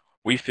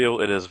 We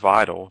feel it is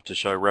vital to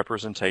show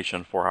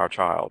representation for our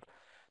child.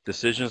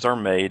 Decisions are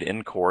made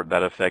in court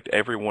that affect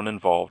everyone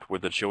involved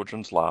with the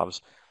children's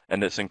lives,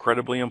 and it's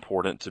incredibly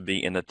important to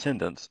be in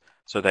attendance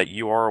so that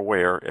you are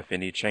aware if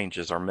any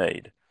changes are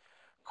made.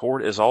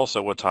 Court is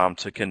also a time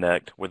to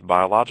connect with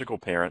biological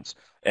parents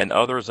and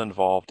others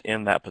involved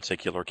in that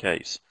particular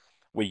case.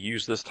 We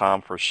use this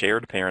time for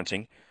shared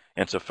parenting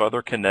and to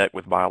further connect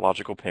with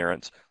biological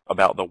parents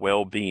about the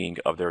well-being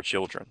of their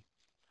children.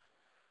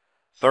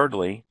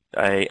 Thirdly,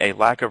 a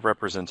lack of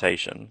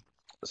representation.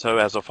 So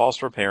as a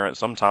foster parent,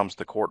 sometimes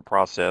the court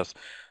process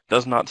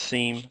does not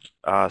seem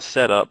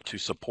set up to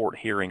support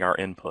hearing our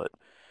input.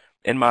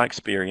 In my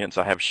experience,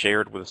 I have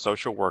shared with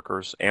social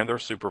workers and their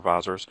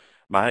supervisors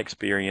my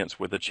experience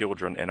with the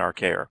children in our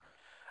care.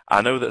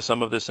 I know that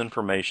some of this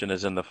information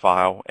is in the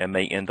file and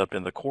may end up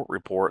in the court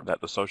report that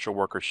the social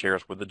worker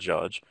shares with the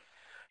judge.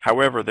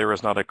 However, there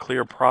is not a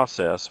clear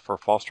process for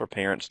foster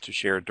parents to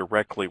share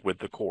directly with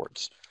the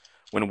courts.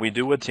 When we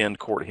do attend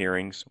court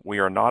hearings, we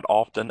are not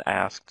often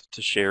asked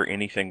to share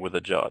anything with the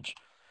judge.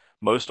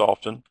 Most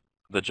often,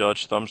 the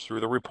judge thumbs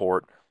through the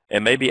report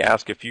and maybe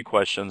ask a few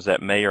questions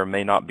that may or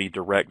may not be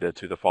directed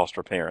to the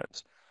foster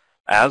parents.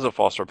 As a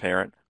foster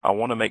parent, I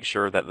want to make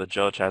sure that the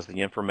judge has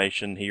the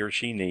information he or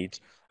she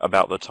needs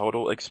about the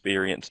total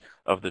experience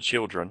of the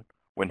children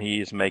when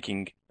he is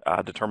making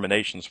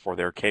determinations for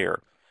their care.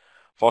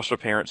 Foster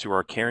parents who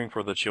are caring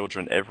for the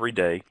children every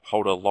day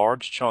hold a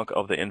large chunk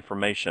of the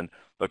information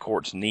the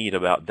courts need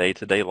about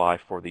day-to-day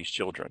life for these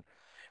children.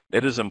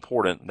 It is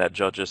important that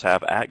judges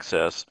have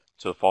access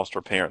to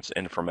foster parents'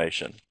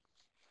 information.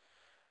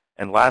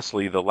 And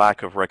lastly, the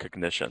lack of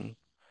recognition.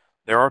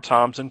 There are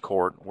times in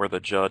court where the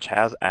judge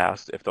has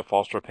asked if the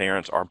foster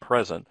parents are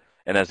present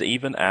and has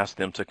even asked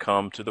them to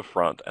come to the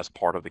front as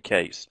part of the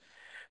case.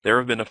 There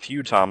have been a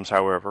few times,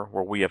 however,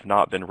 where we have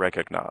not been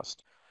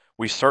recognized.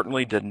 We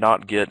certainly did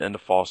not get into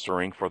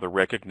fostering for the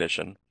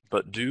recognition,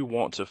 but do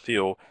want to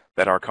feel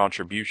that our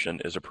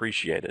contribution is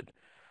appreciated.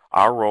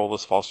 Our role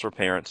as foster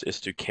parents is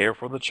to care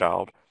for the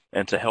child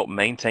and to help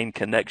maintain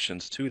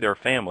connections to their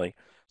family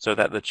so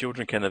that the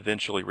children can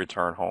eventually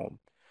return home.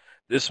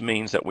 This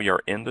means that we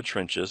are in the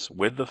trenches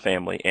with the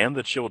family and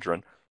the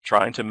children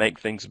trying to make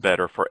things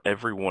better for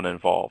everyone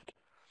involved.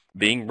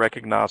 Being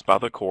recognized by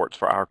the courts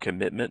for our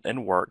commitment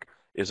and work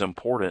is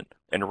important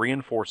and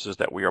reinforces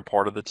that we are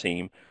part of the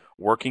team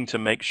working to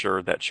make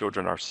sure that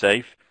children are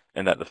safe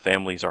and that the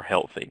families are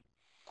healthy.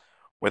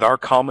 With our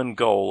common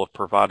goal of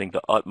providing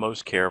the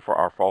utmost care for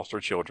our foster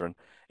children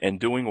and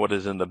doing what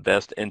is in the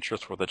best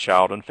interest for the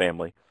child and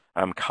family,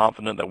 I am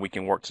confident that we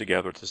can work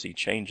together to see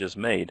changes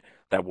made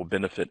that will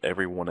benefit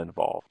everyone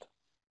involved.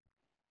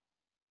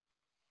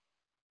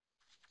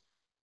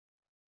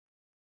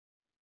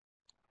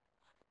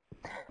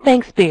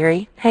 Thanks,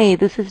 Barry. Hey,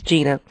 this is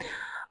Gina.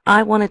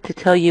 I wanted to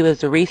tell you,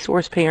 as a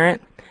resource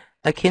parent,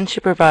 a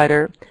kinship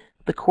provider,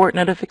 the court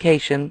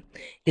notification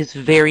is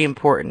very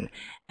important.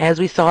 As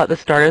we saw at the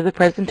start of the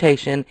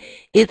presentation,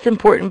 it's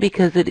important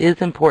because it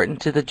is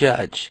important to the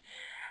judge.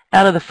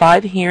 Out of the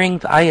 5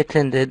 hearings I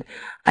attended,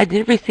 I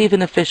did receive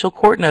an official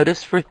court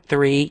notice for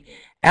 3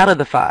 out of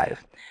the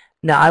 5.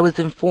 Now, I was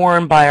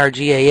informed by our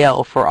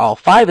GAL for all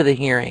 5 of the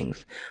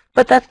hearings,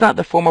 but that's not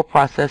the formal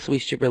process we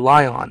should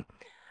rely on.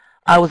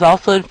 I was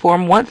also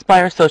informed once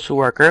by our social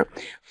worker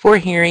for a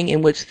hearing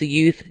in which the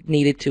youth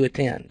needed to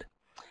attend.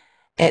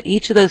 At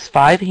each of those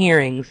 5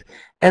 hearings,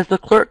 as the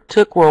clerk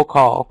took roll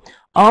call,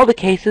 all the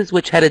cases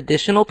which had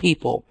additional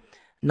people,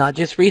 not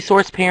just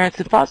resource parents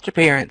and foster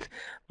parents,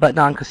 but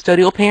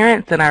non-custodial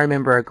parents, and I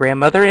remember a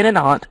grandmother and an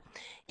aunt,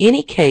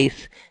 any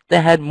case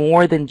that had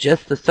more than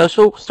just the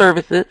social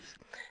services,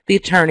 the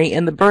attorney,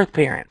 and the birth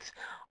parents.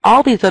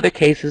 All these other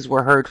cases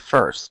were heard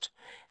first.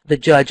 The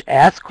judge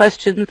asked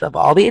questions of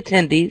all the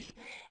attendees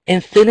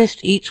and finished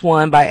each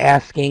one by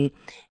asking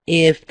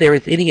if there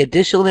was any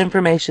additional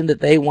information that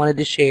they wanted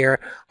to share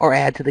or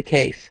add to the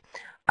case.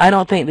 I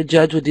don't think the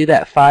judge would do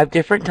that 5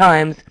 different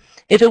times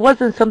if it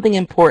wasn't something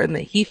important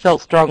that he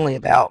felt strongly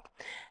about,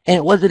 and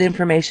it wasn't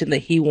information that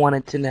he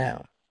wanted to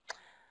know.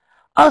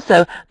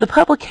 Also, the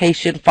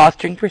publication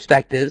Fostering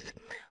Perspectives,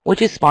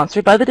 which is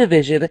sponsored by the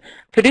division,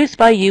 produced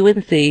by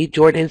UNC,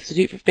 Jordan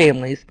Institute for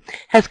Families,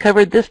 has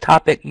covered this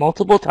topic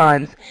multiple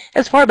times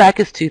as far back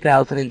as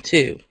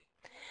 2002.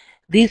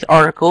 These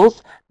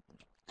articles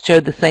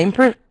showed the same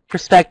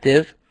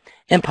perspective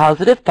and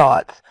positive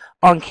thoughts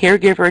on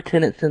caregiver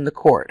attendance in the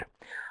court.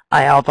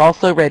 I have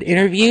also read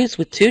interviews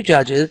with 2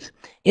 judges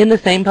in the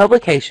same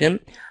publication.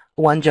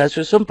 One judge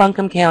was from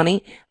Buncombe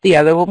County, the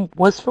other one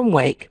was from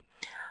Wake.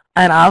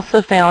 And I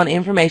also found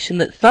information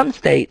that some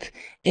states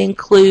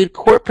include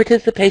court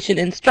participation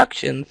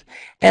instructions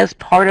as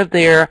part of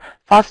their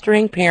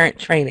fostering parent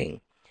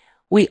training.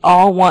 We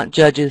all want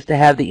judges to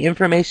have the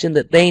information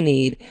that they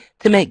need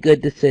to make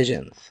good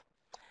decisions.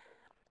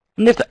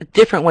 And there's a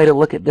different way to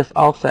look at this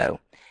also.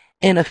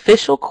 An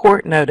official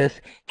court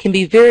notice can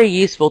be very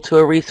useful to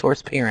a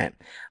resource parent.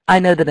 I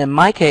know that in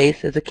my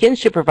case, as a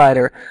kinship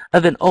provider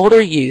of an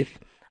older youth,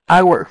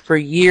 I worked for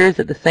years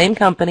at the same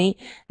company,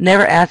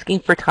 never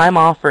asking for time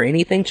off or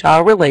anything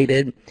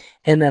child-related,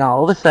 and then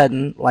all of a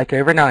sudden, like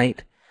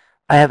overnight,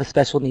 I have a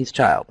special needs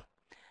child.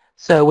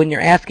 So when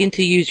you're asking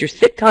to use your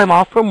sick time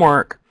off from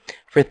work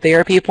for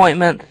therapy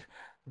appointments,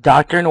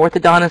 doctor and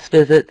orthodontist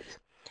visits,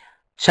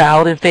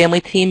 child and family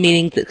team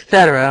meetings,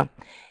 etc.,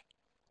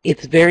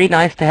 it's very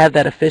nice to have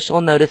that official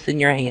notice in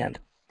your hand.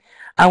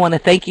 I want to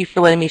thank you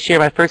for letting me share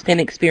my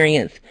firsthand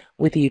experience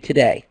with you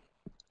today.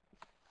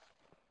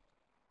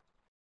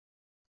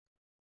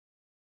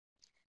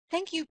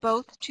 Thank you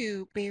both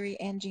to Barry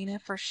and Gina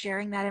for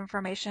sharing that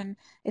information.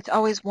 It's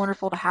always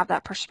wonderful to have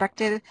that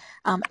perspective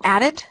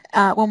added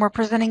when we're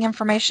presenting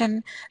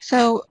information.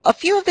 So a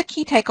few of the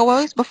key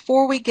takeaways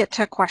before we get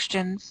to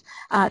questions.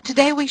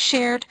 Today we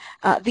shared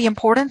the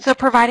importance of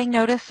providing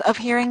notice of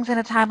hearings in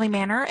a timely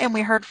manner, and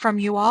we heard from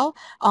you all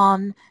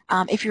on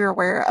if you're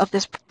aware of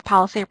this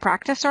policy or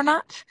practice or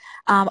not.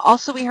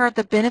 Also, we heard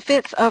the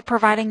benefits of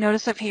providing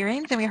notice of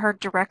hearings, and we heard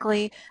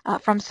directly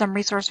from some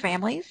resource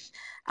families.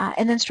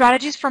 And then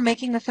strategies for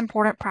making this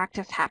important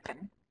practice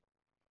happen.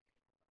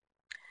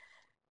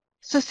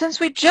 So since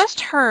we just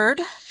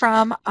heard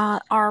from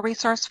our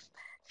resource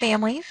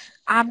families,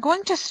 I'm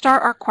going to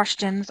start our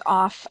questions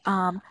off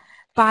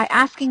by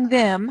asking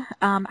them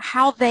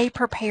how they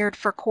prepared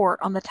for court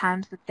on the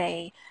times that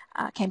they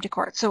came to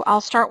court. So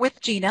I'll start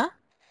with Gina.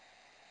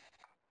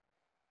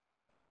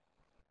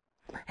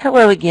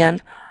 Hello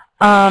again.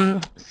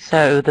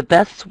 So the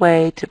best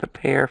way to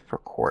prepare for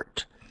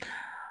court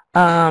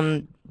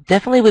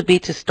definitely would be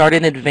to start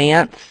in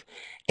advance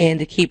and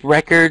to keep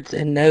records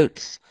and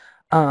notes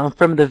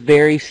from the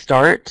very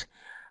start,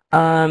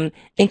 and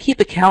keep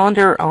a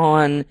calendar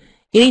on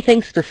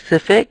anything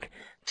specific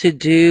to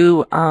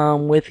do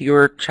with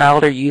your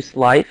child or youth's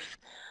life.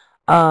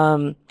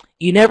 You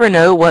never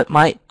know what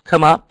might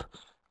come up,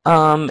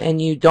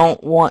 and you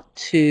don't want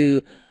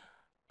to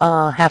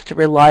have to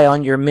rely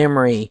on your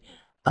memory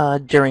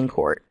during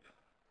court.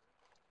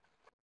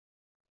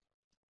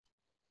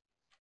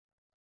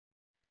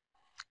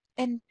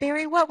 And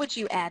Barry, what would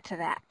you add to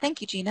that?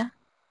 Thank you, Gina.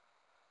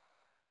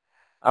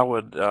 I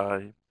would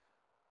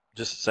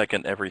just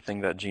second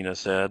everything that Gina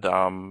said.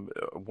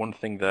 One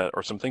thing that,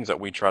 or some things that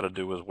we try to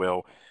do as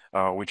well,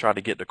 we try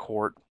to get to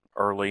court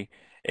early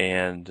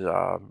and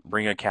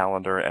bring a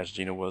calendar, as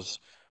Gina was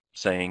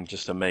saying,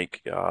 just to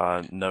make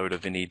note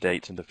of any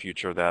dates in the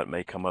future that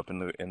may come up in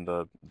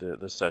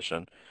the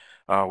session.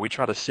 We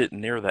try to sit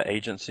near the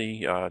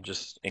agency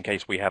just in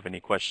case we have any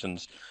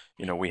questions.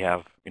 We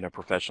have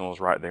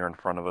professionals right there in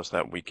front of us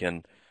that we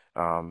can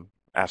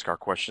ask our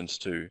questions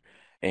to.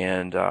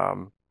 And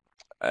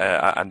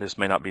this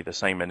may not be the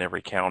same in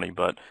every county,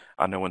 but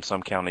I know in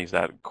some counties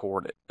that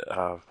court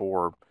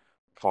for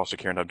foster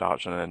care and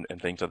adoption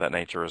and things of that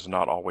nature is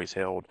not always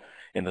held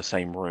in the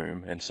same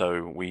room. And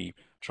so we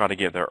try to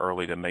get there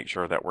early to make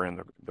sure that we're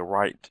in the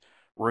right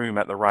room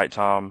at the right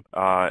time,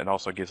 and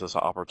also gives us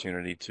an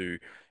opportunity to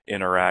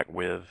interact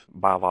with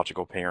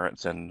biological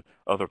parents and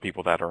other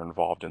people that are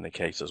involved in the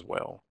case as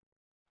well.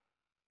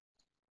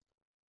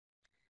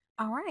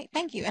 All right,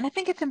 thank you. And I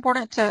think it's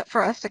important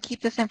for us to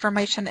keep this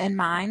information in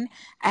mind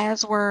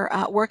as we're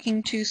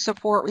working to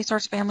support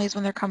resource families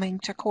when they're coming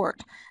to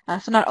court.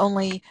 So not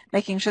only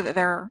making sure that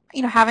they're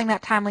having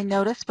that timely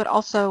notice, but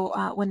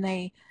also when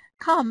they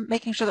come,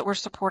 making sure that we're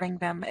supporting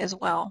them as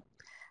well.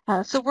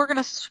 So we're going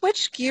to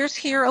switch gears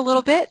here a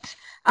little bit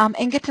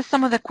and get to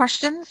some of the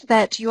questions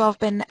that you all have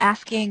been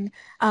asking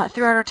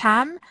throughout our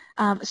time.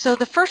 So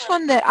the first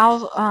one that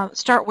I'll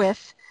start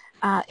with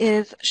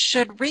is,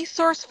 should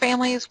resource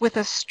families with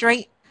a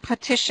straight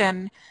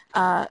petition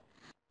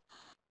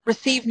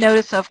receive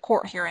notice of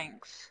court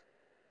hearings?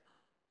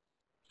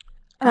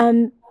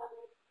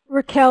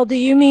 Raquel, do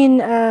you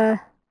mean,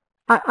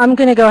 I'm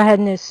going to go ahead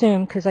and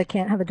assume, because I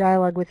can't have a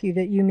dialogue with you,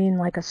 that you mean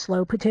like a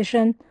slow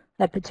petition,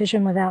 that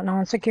petition without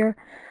non-secure?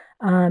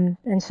 And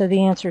so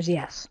the answer is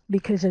yes,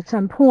 because at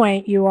some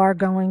point you are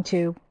going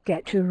to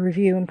get to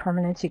review and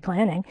permanency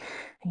planning.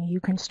 And you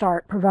can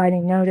start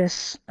providing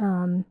notice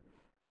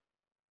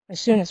as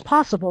soon as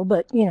possible,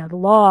 but the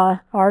law,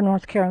 our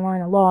North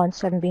Carolina law in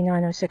 7B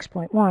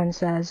 906.1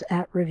 says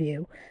at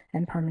review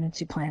and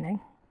permanency planning.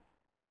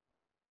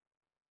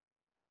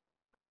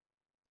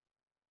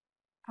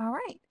 All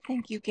right,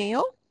 thank you,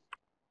 Gail.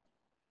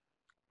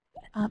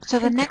 So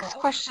the next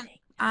question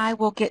I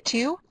will get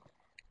to,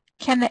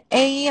 can the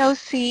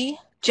AOC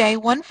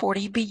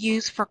J140 be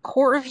used for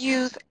court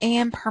reviews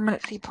and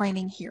permanency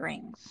planning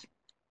hearings?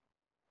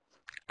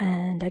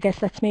 And I guess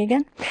that's me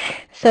again.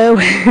 So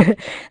the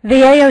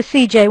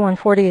AOC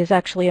J140 is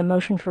actually a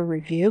motion for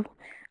review.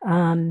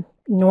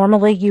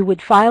 Normally you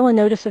would file a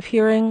notice of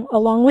hearing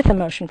along with a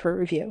motion for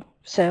review.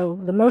 So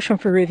the motion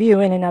for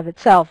review in and of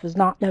itself is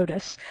not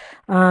notice.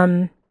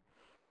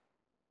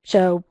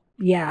 So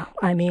yeah,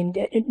 I mean,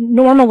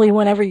 normally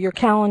whenever you're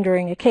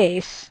calendaring a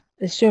case,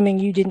 assuming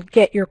you didn't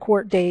get your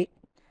court date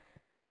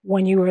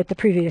when you were at the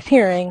previous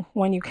hearing,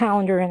 when you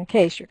calendar in a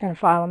case, you're going to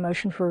file a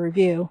motion for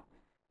review,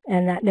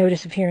 and that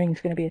notice of hearing is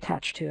going to be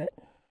attached to it.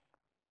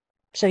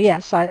 So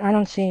yes, I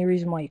don't see any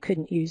reason why you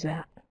couldn't use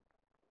that.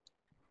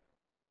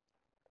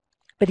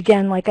 But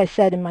again, like I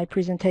said in my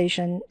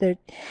presentation, the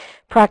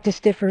practice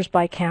differs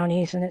by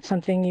counties, and it's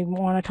something you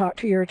want to talk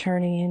to your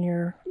attorney and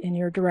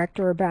your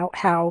director about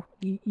how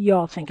you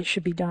all think it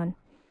should be done.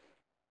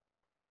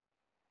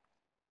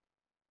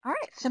 All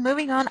right, so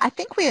moving on, I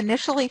think we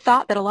initially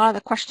thought that a lot of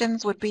the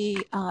questions would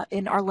be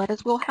in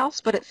Arlette's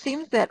wheelhouse, but it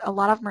seems that a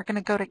lot of them are going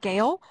to go to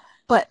Gail.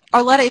 But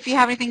Arlette, if you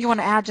have anything you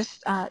want to add,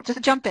 just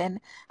jump in.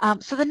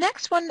 So the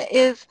next one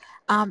is,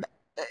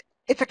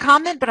 it's a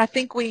comment, but I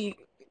think we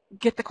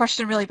get the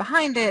question really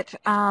behind it.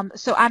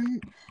 So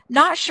I'm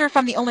not sure if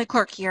I'm the only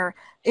clerk here.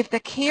 If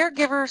the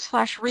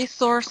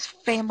caregiver/resource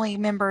family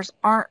members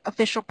aren't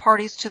official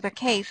parties to the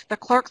case, the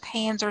clerk's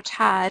hands are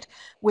tied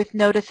with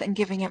notice and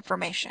giving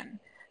information.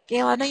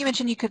 Gail, I know you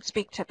mentioned you could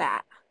speak to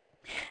that.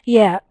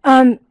 Yeah,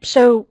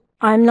 so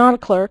I'm not a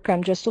clerk,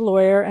 I'm just a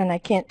lawyer, and I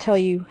can't tell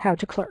you how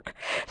to clerk.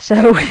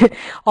 So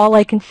all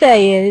I can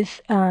say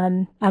is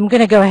I'm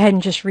going to go ahead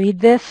and just read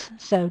this,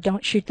 so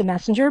don't shoot the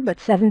messenger, but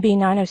 7B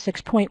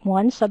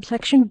 906.1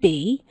 subsection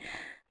B,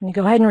 I'm going to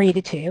go ahead and read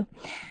it to you.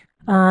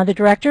 The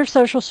Director of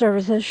Social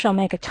Services shall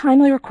make a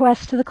timely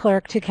request to the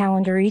clerk to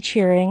calendar each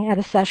hearing at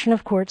a session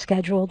of court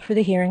scheduled for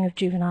the hearing of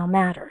juvenile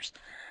matters.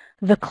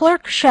 The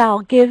clerk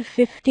shall give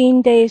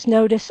 15 days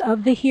notice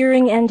of the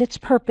hearing and its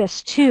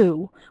purpose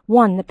to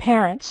 1. The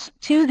parents,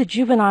 2. The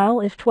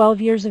juvenile if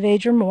 12 years of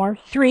age or more,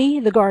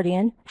 3. The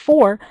guardian,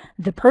 4.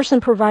 The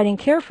person providing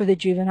care for the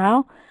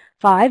juvenile,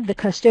 5. The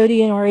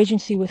custodian or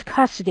agency with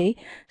custody,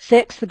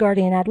 6. The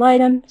guardian ad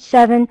litem,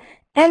 7.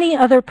 Any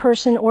other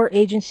person or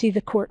agency the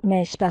court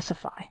may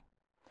specify.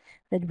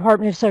 The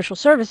Department of Social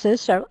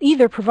Services shall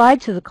either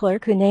provide to the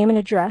clerk the name and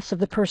address of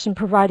the person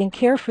providing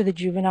care for the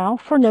juvenile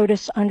for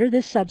notice under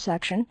this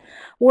subsection,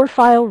 or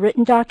file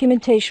written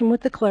documentation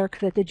with the clerk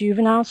that the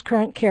juvenile's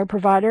current care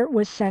provider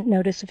was sent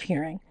notice of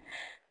hearing.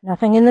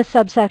 Nothing in this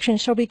subsection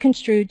shall be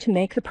construed to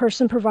make the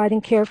person providing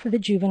care for the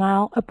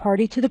juvenile a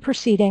party to the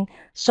proceeding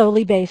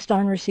solely based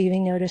on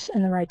receiving notice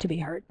and the right to be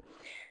heard.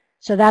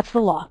 So that's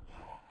the law.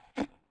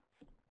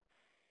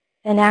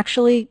 And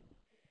actually,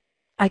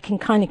 I can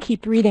kind of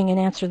keep reading and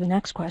answer the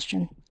next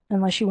question,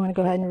 unless you want to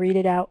go ahead and read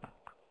it out.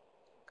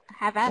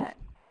 Have at it.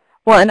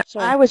 Well, and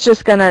I was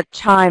just going to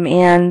chime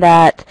in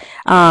that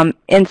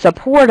in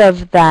support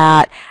of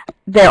that,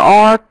 there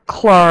are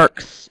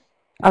clerks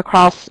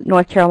across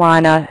North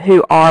Carolina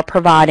who are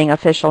providing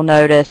official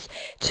notice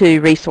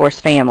to resource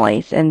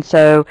families. And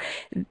so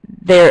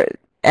there,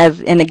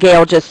 and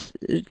Gail just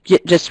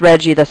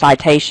read you the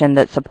citation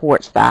that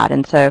supports that.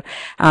 And so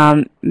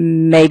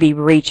maybe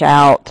reach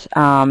out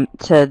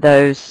to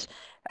those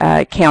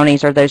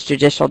counties or those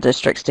judicial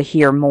districts to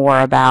hear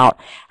more about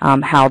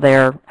how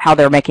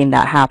they're making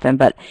that happen.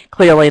 But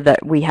clearly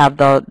that we have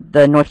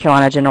the North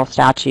Carolina General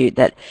Statute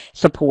that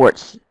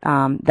supports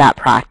that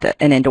practice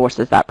and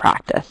endorses that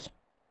practice.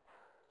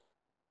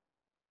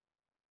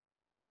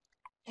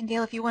 And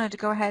Gail, if you wanted to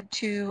go ahead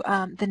to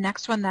the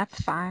next one,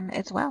 that's fine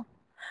as well.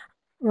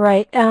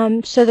 Right.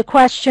 So the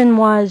question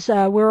was,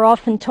 we're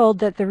often told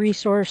that the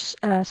resource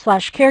 /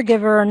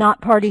 caregiver are not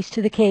parties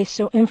to the case,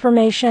 so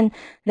information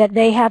that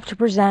they have to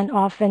present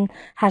often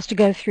has to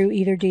go through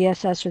either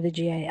DSS or the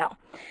GAL.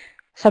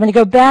 So I'm going to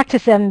go back to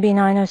 7B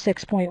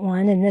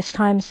 906.1, and this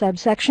time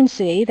subsection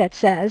C, that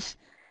says,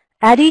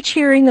 at each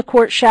hearing, the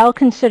court shall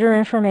consider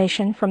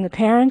information from the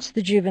parents,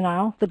 the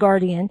juvenile, the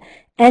guardian,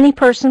 any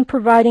person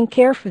providing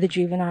care for the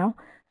juvenile,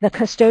 the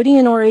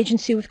custodian or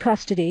agency with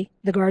custody,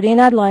 the guardian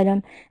ad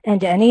litem,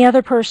 and any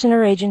other person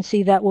or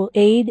agency that will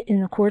aid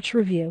in the court's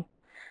review.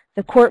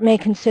 The court may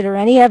consider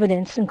any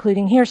evidence,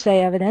 including hearsay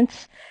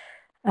evidence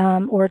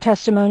or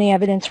testimony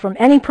evidence from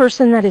any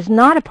person that is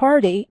not a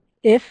party,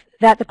 if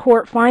that the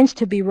court finds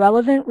to be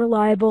relevant,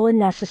 reliable, and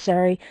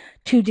necessary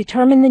to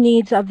determine the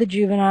needs of the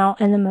juvenile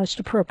and the most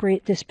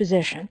appropriate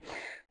disposition.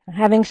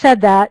 Having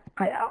said that,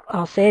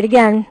 I'll say it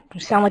again, I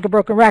sound like a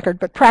broken record,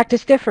 but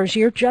practice differs.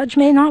 Your judge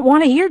may not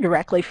want to hear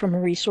directly from a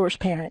resource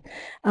parent.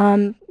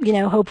 You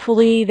know,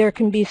 hopefully there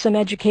can be some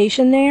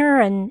education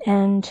there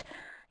and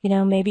you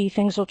know, maybe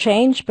things will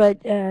change, but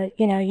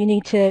you know, you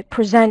need to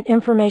present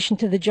information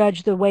to the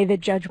judge the way the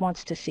judge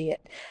wants to see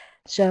it.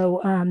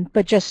 So,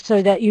 but just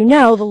so that you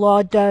know, the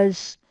law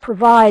does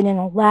provide and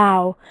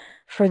allow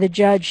for the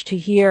judge to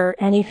hear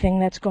anything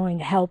that's going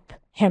to help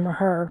him or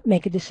her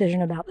make a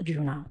decision about the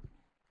juvenile.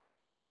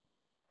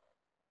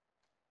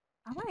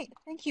 All right,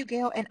 thank you,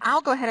 Gail. And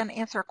I'll go ahead and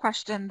answer a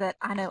question that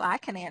I know I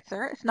can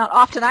answer. It's not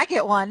often I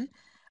get one.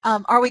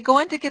 Are we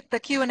going to get the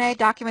Q&A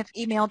documents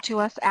emailed to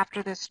us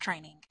after this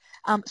training?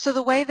 So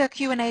the way the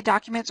Q&A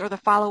documents or the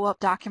follow-up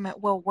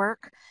document will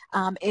work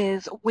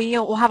is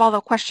we'll have all the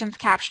questions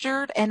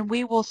captured, and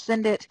we will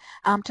send it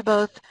to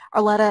both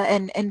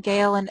Arlette and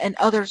Gail and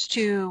others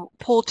to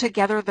pull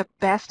together the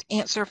best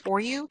answer for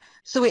you.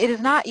 So it is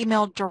not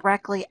emailed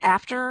directly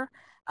after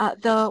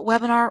the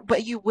webinar,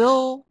 but you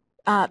will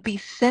be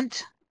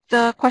sent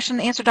the question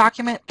and answer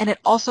document, and it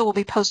also will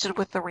be posted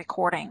with the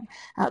recording.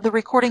 The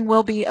recording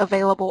will be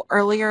available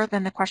earlier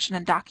than the question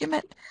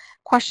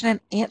and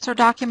answer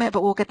document,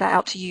 but we'll get that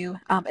out to you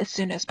as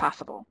soon as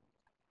possible.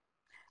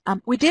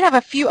 We did have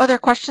a few other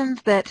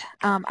questions that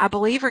I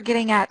believe are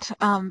getting at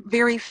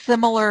very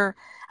similar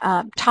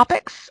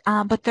topics,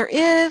 but there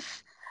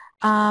is,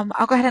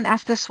 I'll go ahead and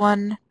ask this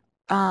one.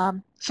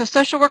 So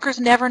social workers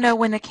never know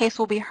when the case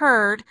will be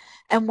heard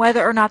and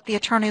whether or not the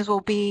attorneys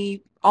will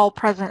be all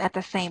present at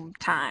the same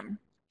time.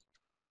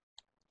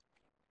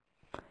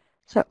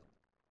 So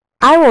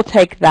I will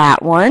take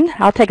that one.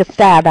 I'll take a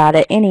stab at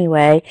it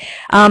anyway.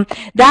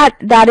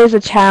 That is a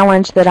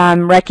challenge that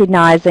I'm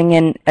recognizing,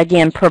 and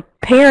again,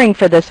 preparing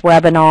for this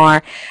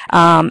webinar,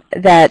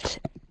 that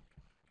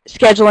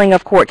scheduling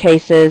of court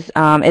cases,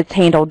 it's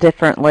handled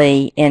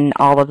differently in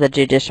all of the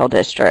judicial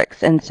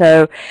districts. And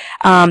so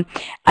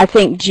I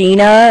think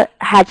Gina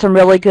had some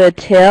really good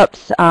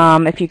tips.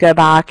 If you go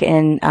back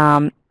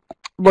and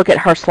look at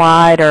her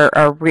slide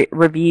or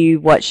review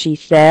what she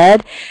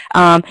said.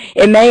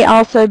 It may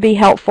also be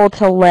helpful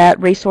to let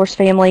resource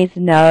families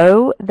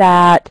know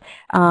that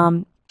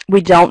we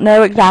don't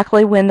know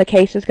exactly when the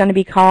case is going to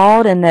be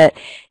called, and that,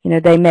 you know,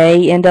 they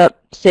may end up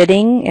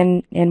sitting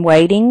and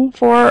waiting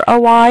for a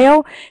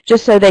while,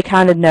 just so they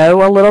kind of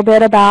know a little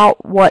bit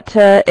about what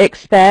to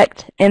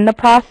expect in the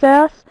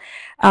process.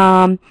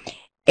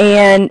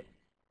 And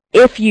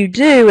if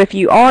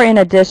you are in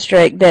a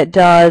district that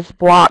does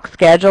block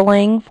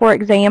scheduling, for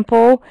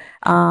example,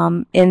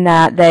 in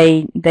that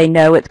they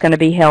know it's going to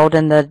be held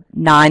in the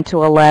 9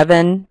 to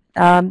 11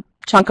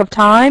 chunk of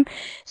time,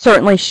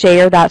 certainly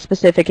share that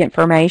specific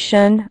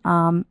information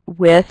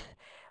with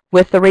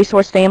the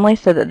resource family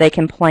so that they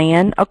can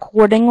plan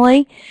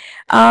accordingly.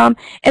 And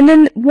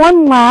then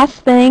one last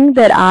thing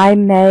that I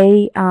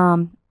may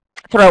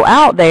throw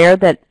out there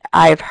that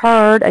I've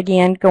heard,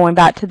 again, going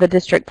back to the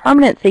district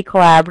permanency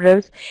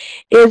collaboratives,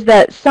 is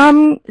that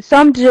some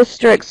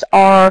districts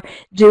are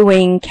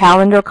doing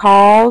calendar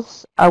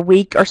calls a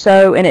week or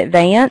so in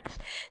advance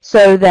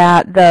so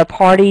that the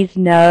parties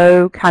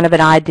know kind of an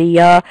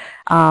idea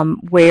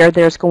where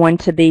there's going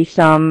to be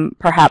some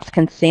perhaps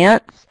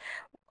consents,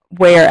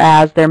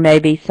 whereas there may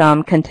be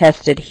some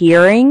contested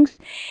hearings,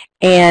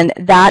 and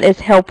that is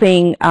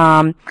helping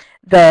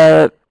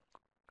the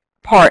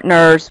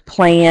partners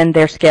plan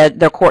their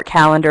court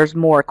calendars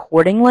more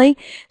accordingly.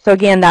 So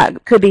again,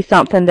 that could be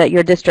something that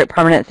your district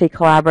permanency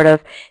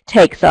collaborative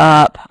takes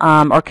up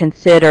or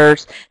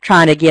considers,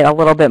 trying to get a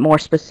little bit more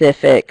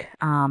specific.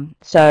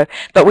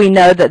 But we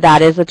know that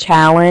that is a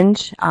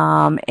challenge,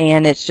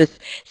 and it's just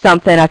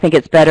something I think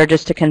it's better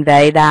just to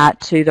convey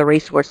that to the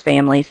resource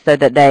families so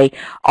that they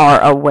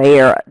are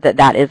aware that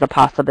that is a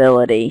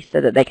possibility so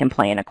that they can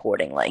plan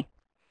accordingly.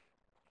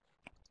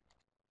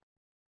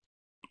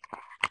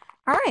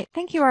 All right,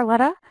 thank you,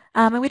 Arlette.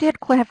 And we did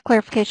have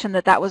clarification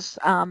that that was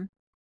not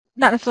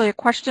necessarily a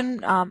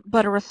question,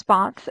 but a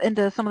response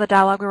into some of the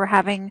dialogue we were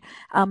having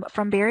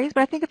from Barry's.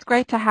 But I think it's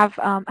great to have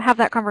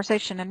that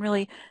conversation and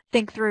really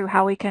think through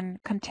how we can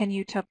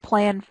continue to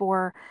plan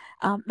for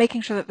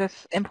making sure that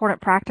this important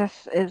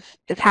practice is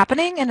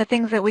happening, and the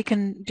things that we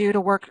can do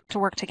to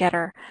work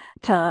together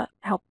to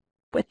help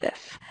with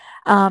this.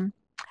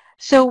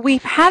 So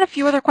we've had a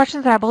few other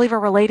questions that I believe are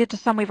related to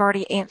some we've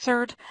already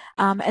answered.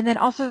 And then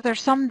also there's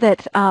some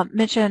that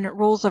mention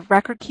rules of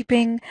record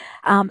keeping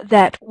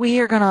that we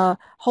are going to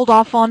hold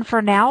off on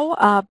for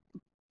now,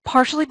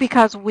 partially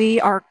because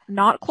we are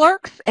not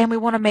clerks and we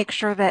want to make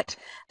sure that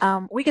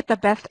we get the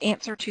best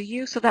answer to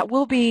you. So that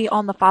will be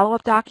on the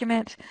follow-up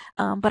document.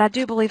 But I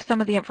do believe some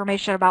of the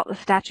information about the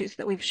statutes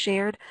that we've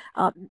shared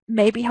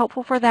may be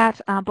helpful for that.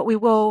 But we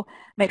will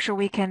make sure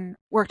we can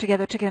work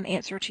together to get an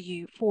answer to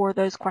you for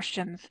those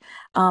questions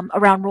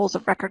around rules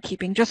of record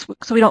keeping, just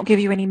so we don't give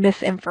you any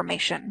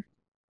misinformation.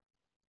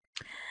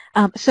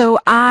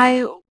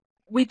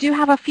 We do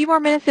have a few more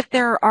minutes if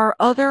there are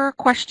other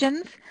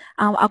questions.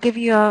 I'll give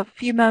you a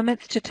few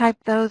moments to type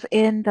those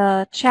in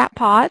the chat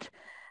pod.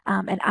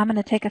 And I'm going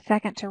to take a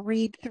second to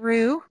read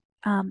through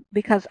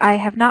because I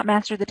have not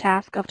mastered the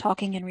task of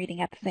talking and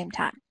reading at the same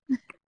time.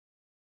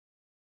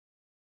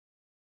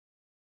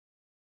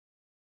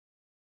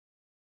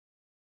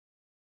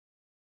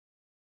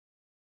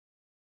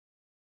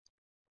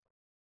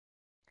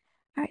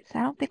 All right, so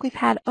I don't think we've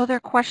had other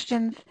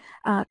questions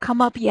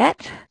come up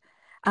yet.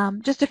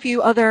 Just a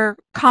few other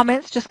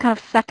comments, just kind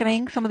of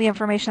seconding some of the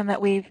information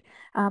that we've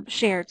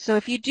shared. So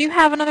if you do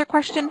have another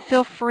question,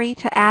 feel free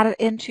to add it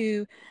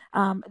into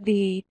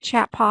the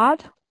chat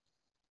pod.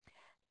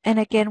 And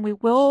again, we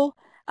will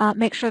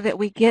make sure that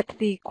we get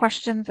the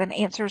questions and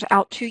answers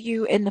out to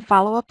you in the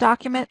follow-up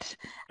document.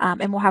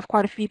 And we'll have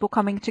quite a few people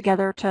coming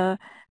together to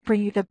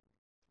bring you the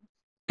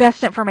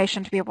best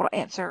information to be able to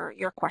answer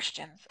your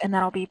questions. And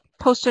that'll be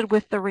posted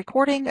with the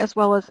recording as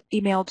well as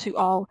emailed to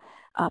all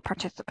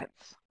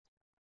participants.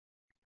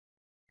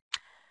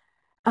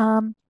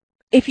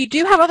 If you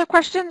do have other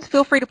questions,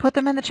 feel free to put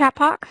them in the chat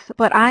box,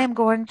 but I am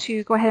going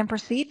to go ahead and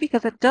proceed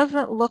because it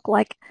doesn't look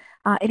like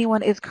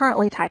anyone is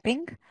currently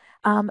typing.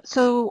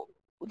 So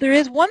there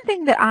is one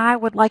thing that I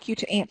would like you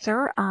to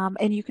answer,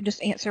 and you can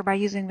just answer by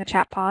using the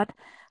chat pod,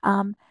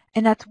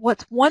 and that's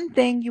what's one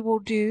thing you will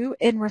do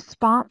in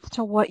response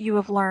to what you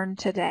have learned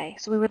today.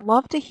 So we would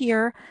love to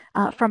hear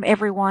from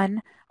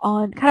everyone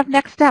on kind of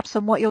next steps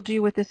on what you'll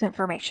do with this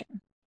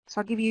information.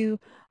 So I'll give you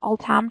all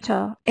time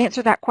to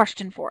answer that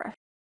question for us.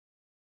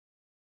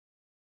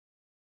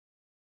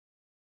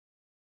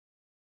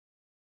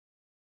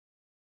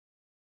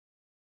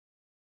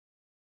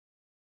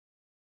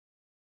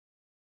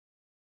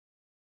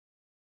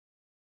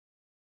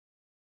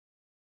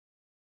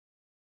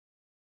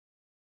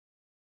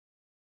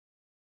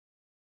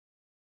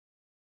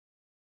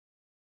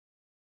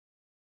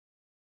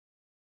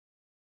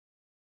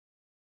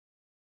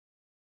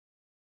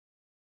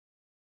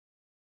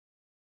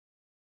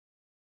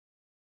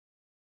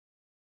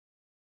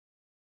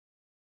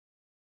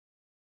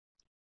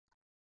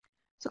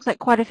 So it looks like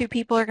quite a few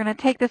people are going to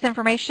take this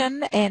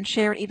information and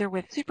share it either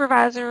with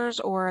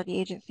supervisors or the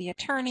agency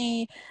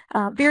attorney,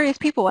 various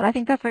people. And I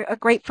think that's a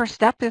great first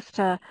step, is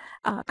to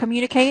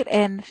communicate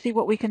and see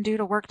what we can do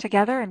to work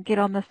together and get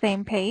on the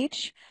same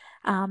page.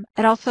 And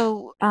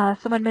also,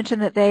 someone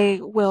mentioned that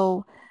they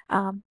will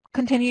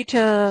continue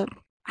to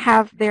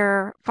have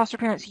their foster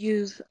parents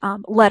use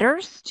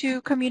letters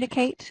to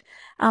communicate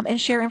and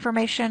share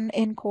information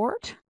in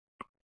court.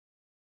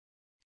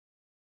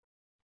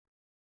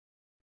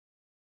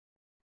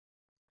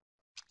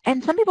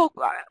 And some people,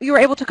 you were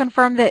able to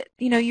confirm that,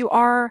 you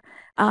are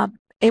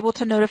able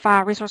to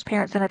notify resource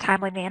parents in a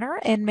timely manner,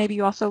 and maybe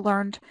you also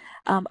learned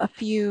a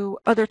few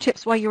other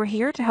tips while you were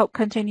here to help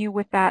continue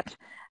with that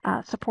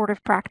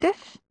supportive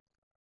practice.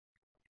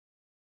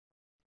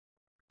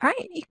 All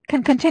right, you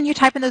can continue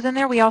typing those in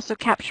there. We also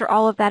capture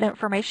all of that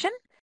information.